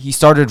 where he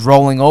started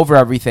rolling over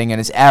everything and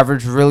his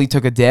average really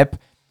took a dip.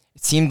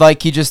 It seemed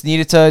like he just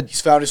needed to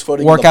He's found his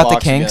footing work in the out the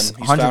box kinks, again.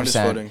 He's found his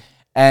 100%. footing.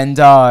 And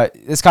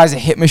this guy's a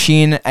hit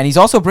machine, and he's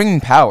also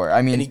bringing power.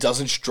 I mean, And he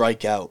doesn't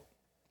strike out.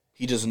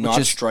 He does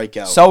not strike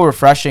out. So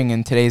refreshing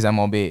in today's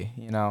MLB,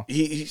 you know.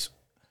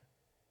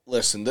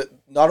 Listen,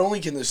 not only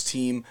can this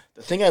team,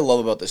 the thing I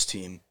love about this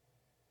team,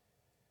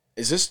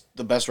 is this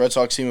the best Red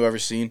Sox team I've ever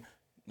seen?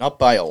 Not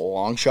by a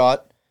long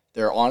shot.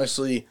 They're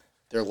likely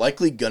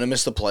going to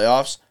miss the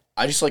playoffs.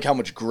 I just like how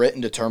much grit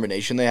and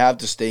determination they have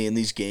to stay in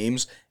these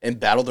games and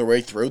battle their way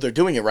through. They're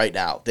doing it right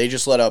now. They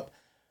just let up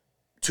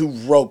 2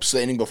 ropes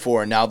the inning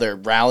before, and now they're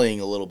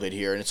rallying a little bit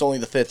here, and it's only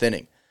the 5th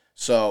inning.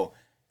 So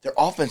their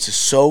offense is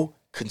so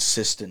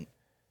consistent.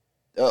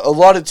 A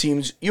lot of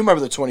teams, you remember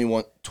the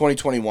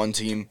 2021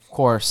 team? Of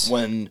course.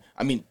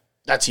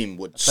 That team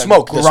would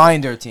smoke this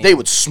grinder team. They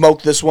would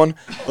smoke this one,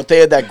 but they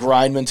had that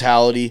grind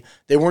mentality.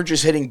 They weren't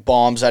just hitting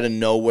bombs out of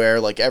nowhere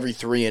like every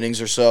 3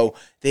 innings or so.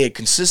 They had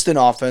consistent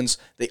offense.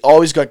 They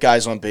always got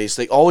guys on base.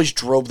 They always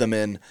drove them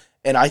in.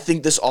 And I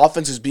think this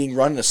offense is being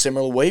run in a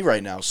similar way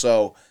right now.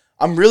 So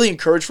I'm really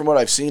encouraged from what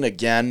I've seen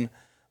again.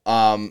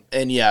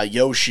 And yeah,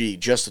 Yoshi,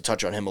 just to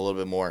touch on him a little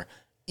bit more,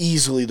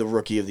 easily the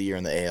rookie of the year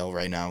in the AL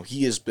right now.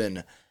 He has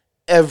been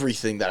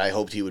everything that I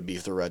hoped he would be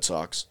for the Red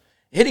Sox.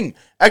 He's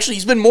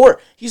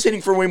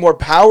hitting for way more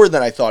power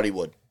than I thought he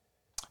would.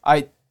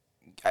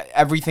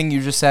 Everything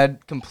you just said,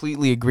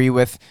 completely agree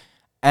with.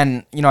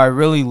 And, I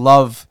really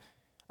love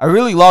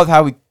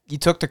how he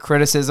took the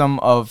criticism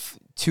of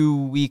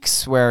 2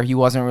 weeks where he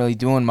wasn't really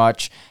doing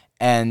much.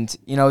 And,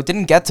 it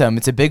didn't get to him.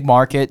 It's a big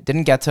market.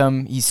 Didn't get to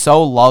him. He's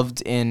so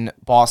loved in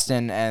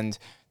Boston and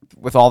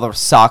with all the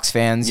Sox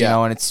fans,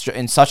 and it's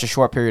in such a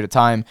short period of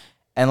time.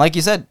 And like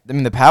you said,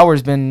 the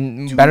power's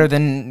been better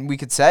than we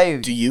could say.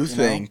 Do you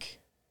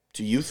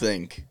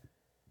think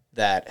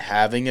that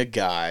having a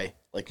guy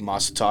like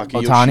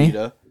Masataka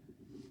Yoshida,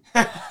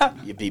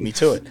 you beat me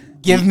to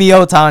it. Give me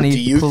Ohtani, Do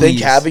you please.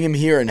 think having him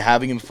here and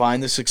having him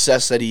find the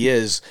success that he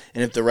is,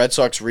 and if the Red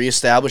Sox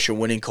reestablish a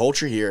winning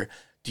culture here,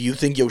 do you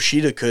think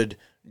Yoshida could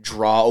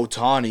draw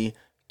Ohtani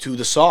to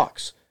the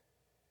Sox?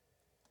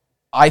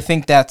 I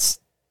think that's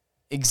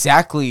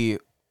exactly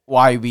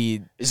why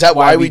we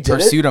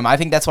pursued him. I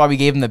think that's why we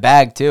gave him the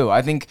bag too.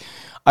 I think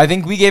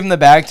we gave him the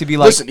bag to be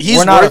like, listen,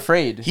 we're not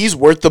afraid. He's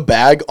worth the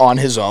bag on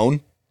his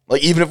own.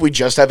 Like, even if we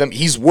just have him,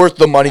 he's worth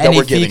the money that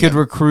we're giving him. And if he could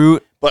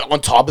recruit. But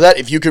on top of that,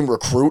 if you can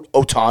recruit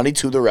Ohtani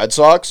to the Red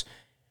Sox,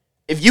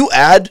 if you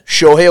add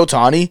Shohei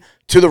Ohtani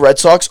to the Red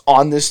Sox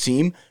on this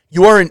team,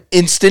 you are an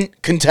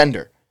instant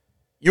contender.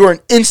 You are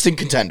an instant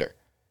contender.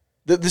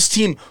 This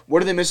team,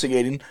 what are they missing,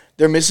 Aiden?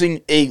 They're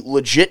missing a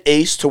legit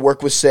ace to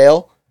work with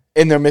Sale,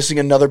 and they're missing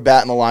another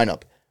bat in the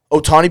lineup.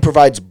 Ohtani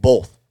provides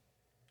both.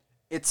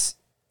 It's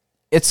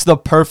the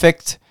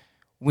perfect,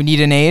 we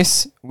need an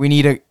ace, we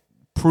need a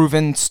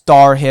proven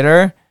star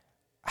hitter.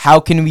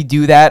 How can we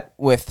do that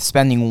with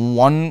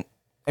spending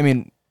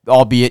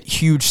albeit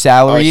huge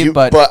salary,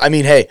 but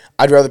hey,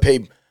 I'd rather pay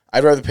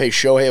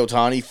Shohei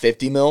Ohtani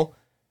 $50 million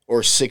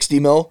or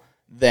 $60 million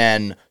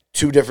than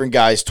 2 different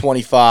guys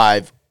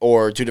 25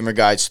 or 2 different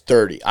guys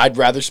 30. I'd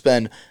rather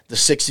spend the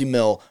 $60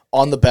 million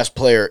on the best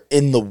player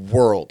in the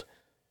world.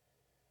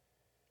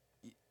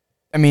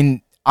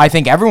 I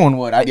think everyone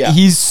would.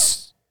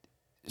 He's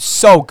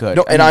so good.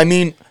 No,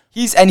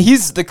 he's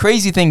the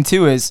crazy thing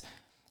too is,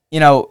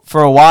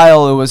 for a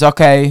while it was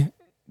okay.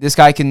 This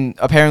guy can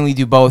apparently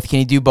do both. Can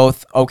he do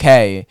both?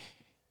 Okay.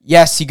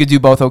 Yes, he could do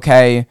both.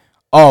 Okay.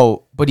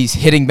 oh, but he's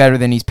hitting better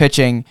than he's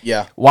pitching.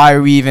 Yeah. Why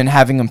are we even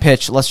having him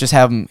pitch? Let's just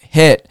have him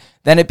hit.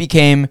 Then it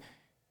became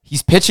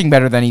he's pitching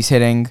better than he's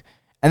hitting.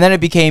 And then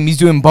it became he's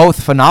doing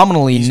both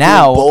phenomenally He's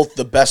now. doing both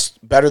the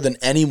best, better than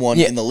anyone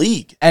in the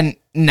league. And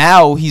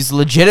now he's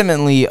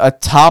legitimately a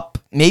top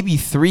maybe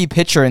 3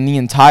 pitcher in the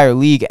entire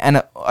league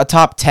and a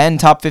top 10,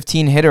 top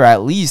 15 hitter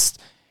at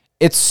least.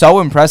 It's so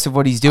impressive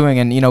what he's doing.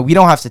 And, we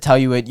don't have to tell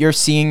you it. You're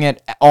seeing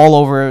it all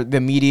over the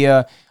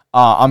media.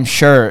 I'm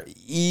sure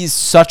he's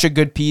such a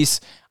good piece.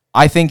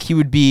 I think he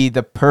would be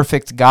the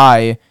perfect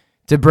guy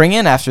to bring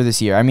in after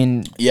this year. I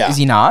mean, is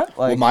he not?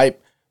 Well,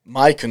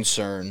 my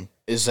concern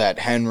is that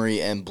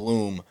Henry and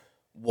Bloom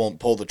won't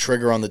pull the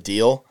trigger on the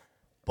deal,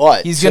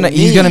 but he's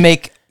gonna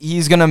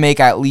make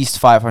at least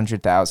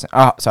 500,000.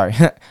 Oh, sorry,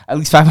 at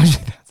least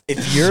 500,000.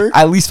 If you're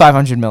at least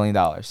 $500 million,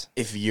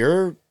 if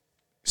you're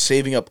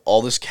saving up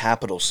all this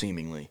capital,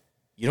 seemingly,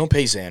 you don't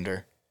pay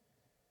Xander.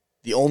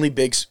 The only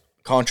big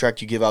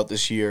contract you give out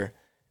this year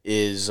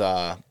is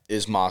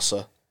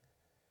Massa.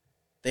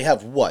 They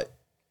have what?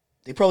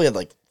 They probably had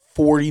like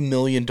 $40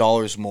 million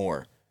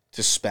more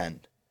to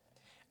spend.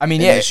 I mean,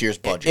 in this year's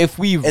budget.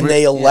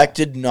 They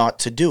elected not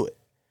to do it.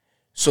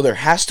 So there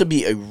has to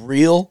be a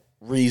real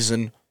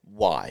reason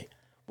why.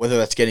 Whether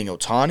that's getting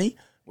Ohtani,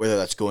 whether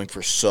that's going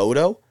for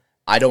Soto,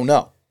 I don't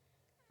know.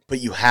 But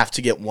you have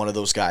to get one of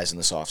those guys in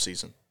this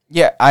offseason.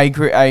 Yeah, I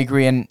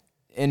agree. And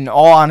in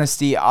all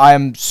honesty,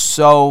 I'm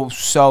so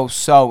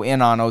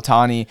in on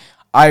Ohtani.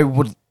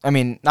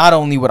 Not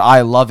only would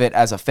I love it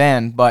as a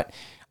fan, but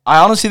I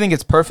honestly think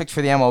it's perfect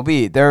for the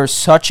MLB. There's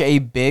such a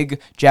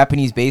big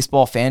Japanese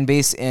baseball fan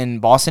base in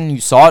Boston. You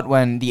saw it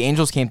when the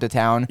Angels came to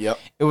town. Yep.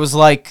 It was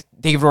like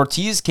David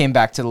Ortiz came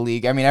back to the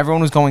league. I mean,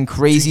 everyone was going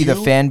crazy. The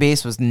fan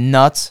base was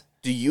nuts.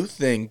 Do you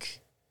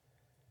think,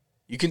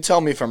 you can tell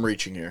me if I'm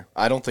reaching here.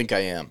 I don't think I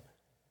am.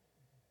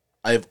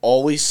 I have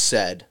always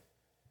said,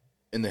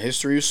 in the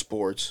history of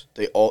sports,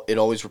 it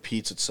always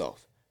repeats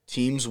itself.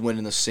 Teams win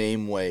in the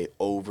same way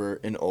over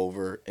and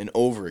over and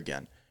over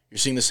again. You're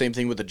seeing the same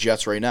thing with the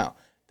Jets right now.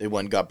 They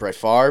went and got Brett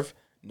Favre.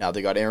 Now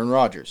they got Aaron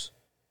Rodgers.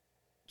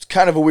 It's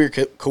kind of a weird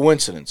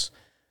coincidence.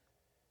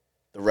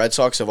 The Red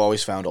Sox have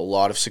always found a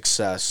lot of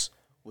success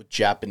with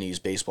Japanese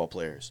baseball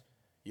players.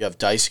 You have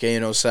Daisuke in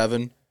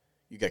 2007.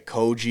 You got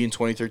Koji in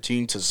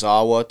 2013.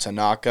 Tozawa,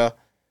 Tanaka.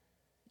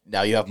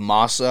 Now you have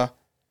Massa.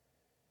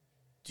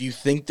 Do you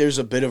think there's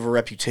a bit of a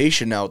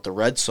reputation now at the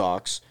Red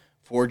Sox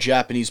for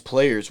Japanese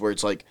players where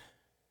it's like,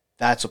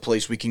 that's a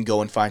place we can go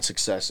and find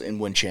success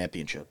and win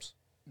championships?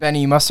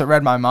 Benny, you must have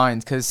read my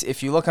mind, because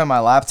if you look on my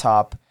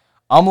laptop,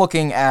 I'm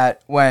looking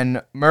at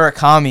when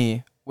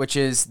Murakami, which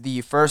is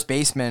the first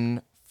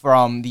baseman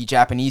from the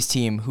Japanese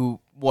team,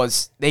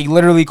 they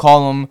literally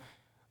call him,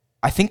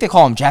 I think they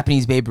call him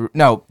Japanese Babe Ruth.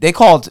 No, they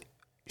called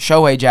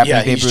Shohei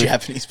Japanese Babe Ruth.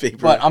 Japanese Babe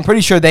Ruth. But I'm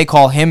pretty sure they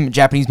call him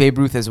Japanese Babe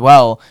Ruth as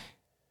well.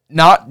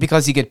 Not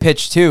because he could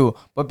pitch too,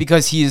 but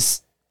because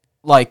he's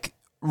like,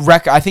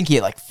 I think he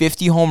had like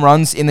 50 home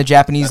runs in the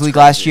Japanese league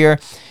last year.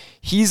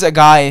 He's a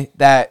guy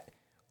that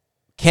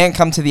can't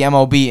come to the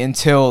MLB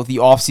until the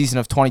offseason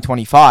of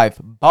 2025.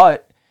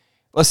 But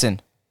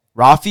listen,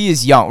 Rafi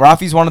is young.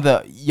 Rafi's one of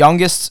the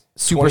youngest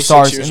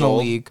superstars in the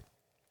league.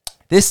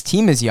 This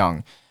team is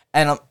young.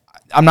 And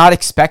I'm not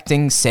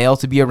expecting Sale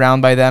to be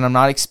around by then. I'm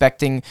not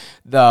expecting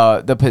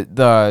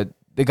the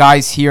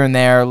guys here and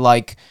there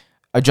like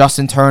a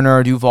Justin Turner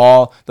or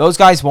Duvall. Those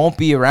guys won't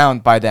be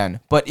around by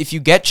then. But if you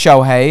get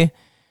Shohei,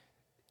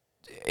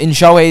 in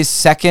Shohei's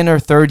second or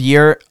third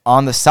year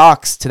on the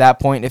Sox to that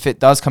point, if it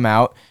does come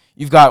out,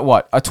 you've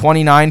got, a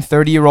 29,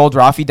 30-year-old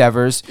Rafi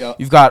Devers. Yep.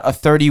 You've got a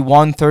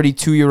 31,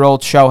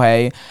 32-year-old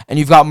Shohei. And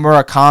you've got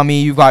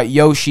Murakami. You've got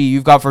Yoshi.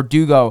 You've got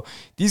Verdugo.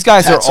 These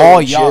guys are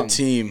all young.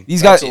 Team.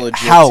 These guys,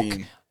 Hauk,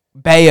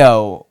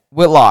 Bayo,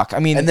 Whitlock. I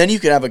mean, and then you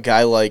could have a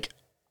guy like,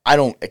 I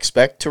don't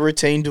expect to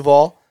retain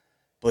Duvall,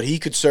 but he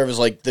could serve as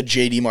like the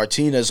J.D.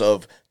 Martinez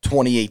of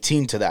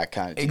 2018 to that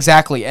kind of team.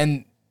 Exactly.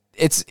 And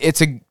it's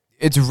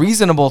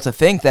reasonable to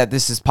think that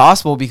this is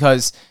possible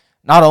because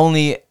not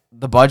only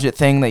the budget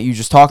thing that you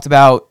just talked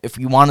about, if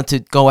we wanted to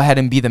go ahead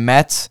and be the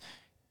Mets,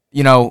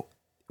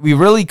 we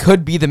really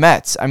could be the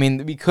Mets. I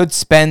mean, we could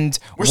spend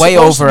way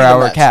over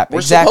our cap.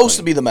 We're supposed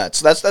to be the Mets.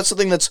 That's the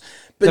thing that's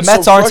been the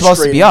Mets aren't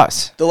supposed to be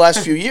us the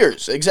last few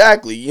years.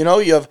 Exactly.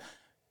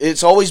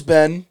 It's always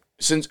been,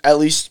 since at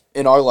least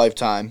in our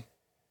lifetime,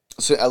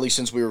 at least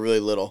since we were really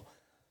little,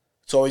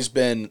 it's always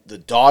been the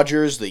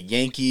Dodgers, the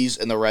Yankees,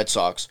 and the Red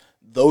Sox.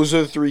 Those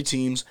are the three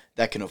teams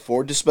that can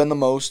afford to spend the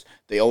most.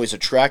 They always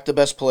attract the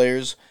best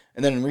players.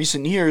 And then in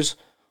recent years,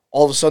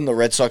 all of a sudden the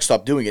Red Sox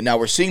stopped doing it. Now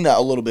we're seeing that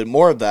a little bit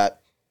more of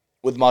that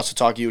with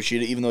Masataka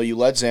Yoshida, even though you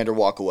let Xander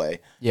walk away.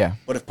 Yeah.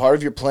 But if part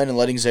of your plan in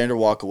letting Xander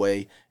walk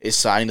away is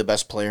signing the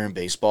best player in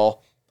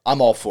baseball,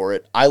 I'm all for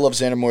it. I love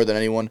Xander more than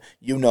anyone.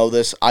 You know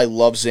this. I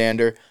love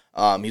Xander.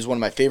 He's one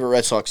of my favorite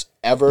Red Sox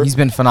ever. He's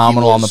been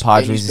phenomenal on the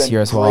Padres this year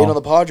as well. He's been great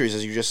on the Padres,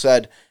 as you just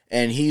said.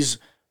 And he's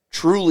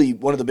truly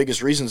one of the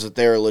biggest reasons that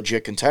they're a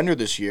legit contender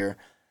this year.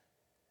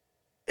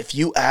 If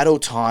you add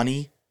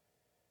Ohtani,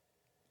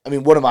 I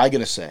mean, what am I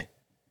going to say?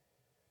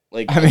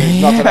 Like,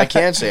 there's nothing I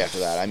can say after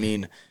that. I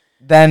mean,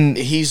 then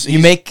you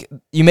make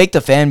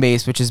the fan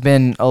base, which has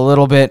been a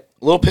little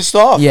pissed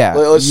off.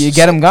 Yeah, you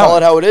get them going. Call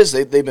it how it is.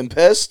 They've been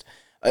pissed,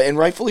 and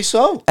rightfully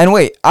so. And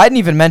wait, I didn't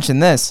even mention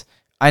this.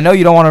 I know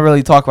you don't want to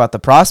really talk about the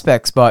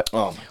prospects, but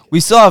we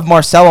still have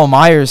Marcelo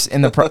Myers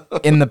in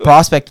the in the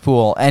prospect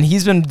pool, and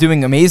he's been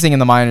doing amazing in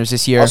the minors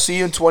this year. I'll see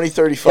you in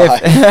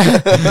 2035.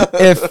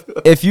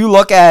 If you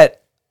look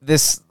at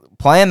this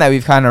plan that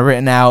we've kind of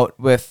written out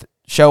with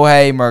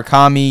Shohei,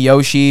 Murakami,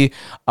 Yoshi,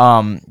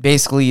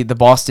 basically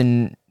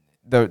the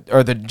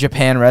the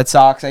Japan Red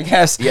Sox, I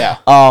guess. Yeah.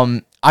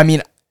 I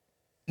mean,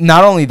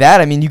 not only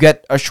that, I mean, you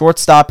get a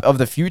shortstop of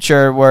the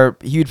future where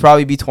he would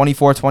probably be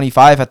 24,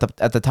 25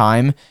 at the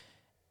time,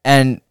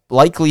 and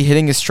likely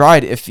hitting his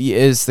stride if he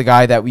is the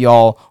guy that we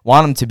all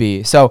want him to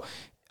be. So,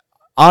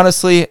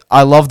 honestly,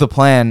 I love the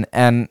plan,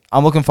 and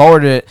I'm looking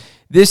forward to it.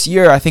 This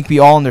year, I think we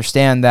all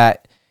understand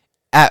that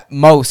at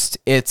most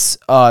it's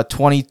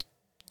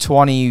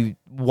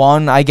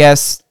 2021, I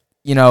guess,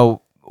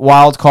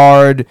 wild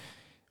card.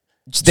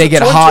 They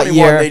get a hot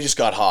year. They just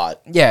got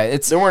hot. Yeah,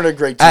 they weren't a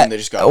great team. They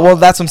just got hot. Well,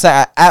 that's what I'm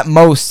saying. At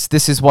most,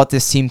 this is what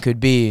this team could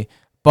be.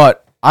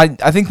 But I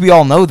think we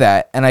all know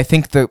that, and I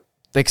think the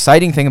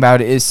exciting thing about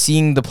it is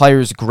seeing the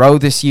players grow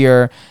this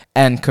year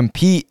and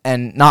compete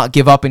and not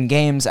give up in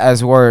games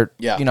as we're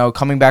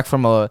coming back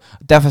from a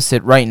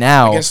deficit right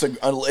now against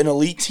an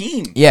elite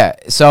team. Yeah,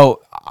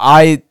 so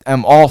I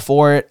am all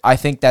for it. I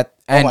think that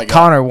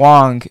Connor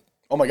Wong.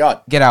 Oh my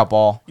God! Get out,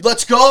 ball.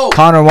 Let's go.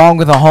 Connor Wong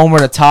with a homer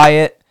to tie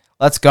it.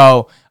 Let's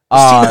go.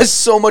 This team has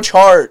so much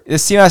heart.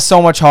 This team has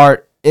so much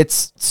heart.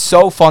 It's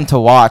so fun to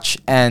watch,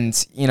 and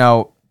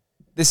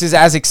this is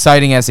as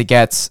exciting as it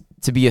gets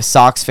to be a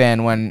Sox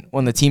fan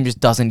when the team just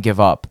doesn't give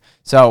up.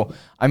 So,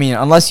 I mean,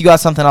 unless you got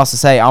something else to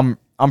say, I'm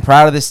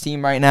proud of this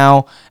team right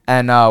now,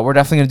 and we're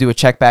definitely gonna do a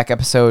check back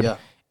episode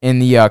in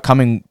the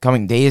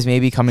coming days,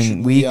 maybe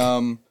coming week.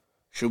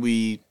 Should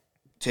we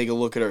take a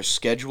look at our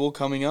schedule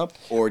coming up,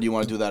 or do you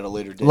want to do that at a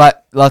later date?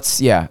 Let's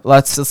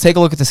take a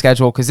look at the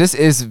schedule, because this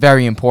is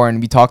very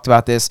important. We talked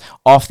about this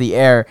off the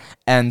air,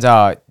 and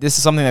this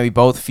is something that we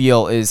both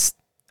feel is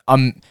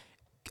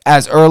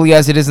as early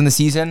as it is in the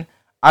season.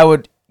 I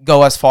would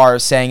go as far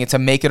as saying it's a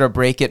make it or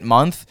break it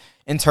month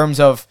in terms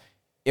of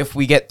if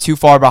we get too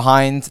far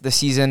behind, the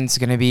season's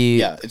going to be...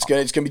 Yeah, it's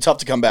gonna be tough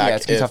to come back. Yeah,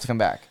 it's going to be tough to come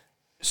back.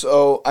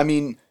 So, I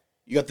mean,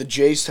 you got the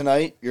Jays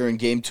tonight. You're in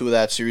game 2 of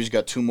that series. You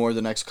got 2 more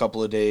the next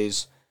couple of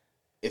days.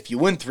 If you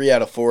win 3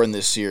 out of 4 in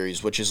this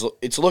series,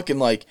 it's looking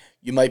like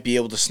you might be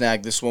able to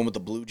snag this one with the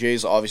Blue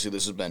Jays. Obviously,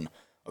 this has been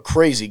a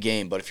crazy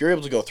game, but if you're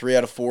able to go 3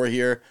 out of 4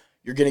 here,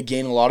 you're going to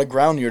gain a lot of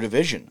ground in your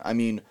division. I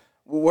mean,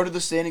 what are the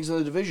standings in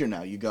the division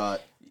now? You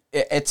got...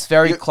 It's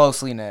very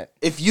closely knit.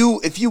 If you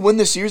win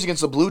this series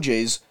against the Blue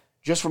Jays,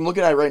 just from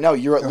looking at it right now,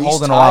 you're least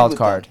holding tied a wild with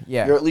card. them.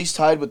 Yeah, you're at least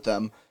tied with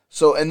them.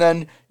 So, and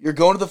then you're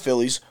going to the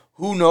Phillies.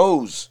 Who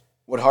knows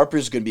what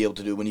Harper's going to be able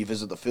to do when you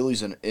visit the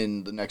Phillies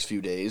in the next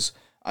few days?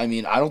 I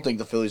mean, I don't think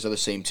the Phillies are the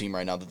same team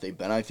right now that they've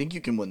been. I think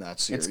you can win that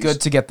series. It's good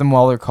to get them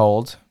while they're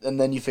cold. And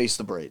then you face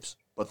the Braves.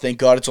 But thank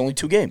God it's only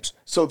 2 games.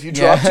 So if you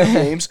drop 2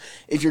 games,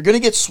 if you're going to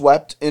get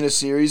swept in a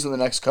series in the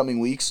next coming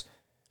weeks,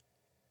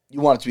 you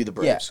want it to be the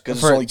Braves because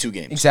it's only 2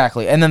 games.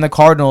 Exactly. And then the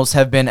Cardinals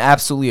have been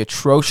absolutely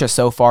atrocious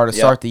so far to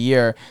start the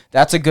year.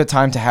 That's a good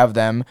time to have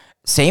them.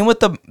 Same with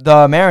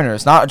the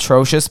Mariners. Not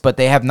atrocious, but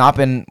they have not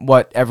been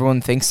what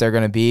everyone thinks they're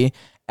going to be.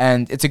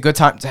 And it's a good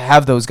time to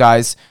have those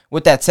guys.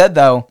 With that said,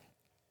 though,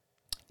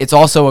 it's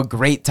also a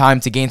great time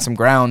to gain some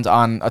ground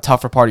on a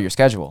tougher part of your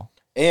schedule.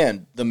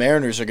 And the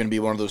Mariners are going to be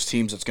one of those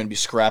teams that's going to be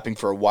scrapping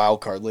for a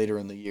wild card later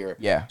in the year.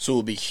 Yeah. So it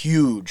will be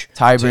huge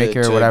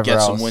tiebreaker or whatever get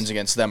else. Some wins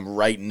against them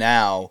right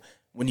now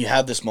when you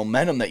have this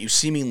momentum that you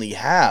seemingly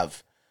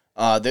have.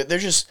 They're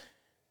just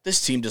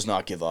this team does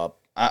not give up.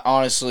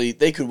 Honestly,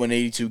 they could win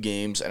 82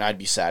 games, and I'd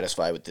be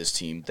satisfied with this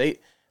team. They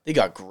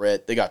got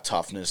grit, they got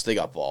toughness, they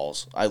got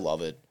balls. I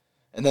love it.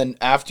 And then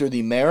after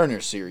the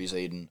Mariners series,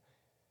 Aiden,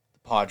 the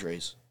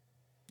Padres,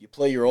 you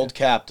play your old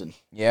captain.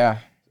 Yeah.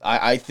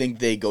 I think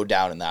they go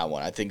down in that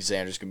one. I think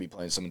Xander's going to be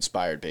playing some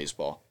inspired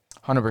baseball.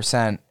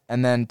 100%.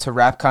 And then to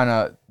wrap kind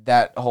of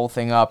that whole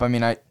thing up, I mean,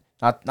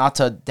 not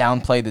to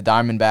downplay the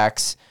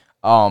Diamondbacks,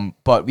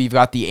 but we've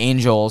got the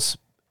Angels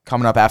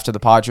coming up after the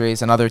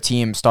Padres, another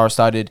team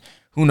star-studded.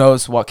 Who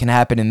knows what can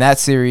happen in that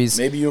series?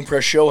 Maybe you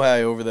impress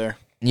Shohei over there.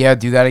 Yeah,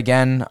 do that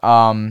again.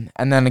 And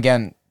then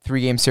again,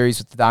 3-game series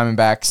with the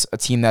Diamondbacks, a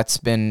team that's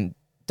been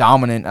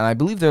dominant, and I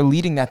believe they're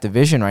leading that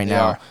division right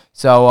now.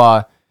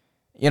 So,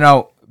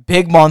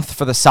 big month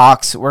for the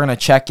Sox. We're going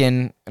to check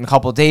in a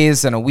couple of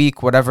days, in a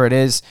week, whatever it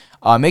is.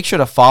 Make sure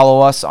to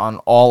follow us on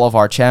all of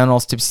our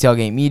channels, Tipsy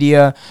Tailgate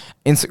Media,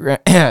 Instagram,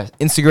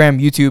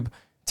 YouTube,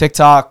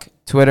 TikTok,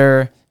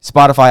 Twitter,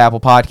 Spotify,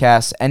 Apple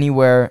Podcasts,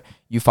 anywhere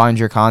you find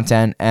your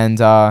content. And,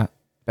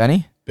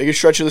 Benny? Biggest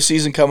stretch of the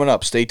season coming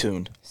up. Stay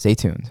tuned. Stay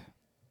tuned.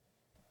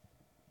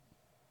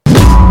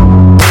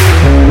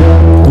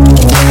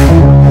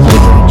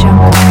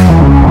 Jungle.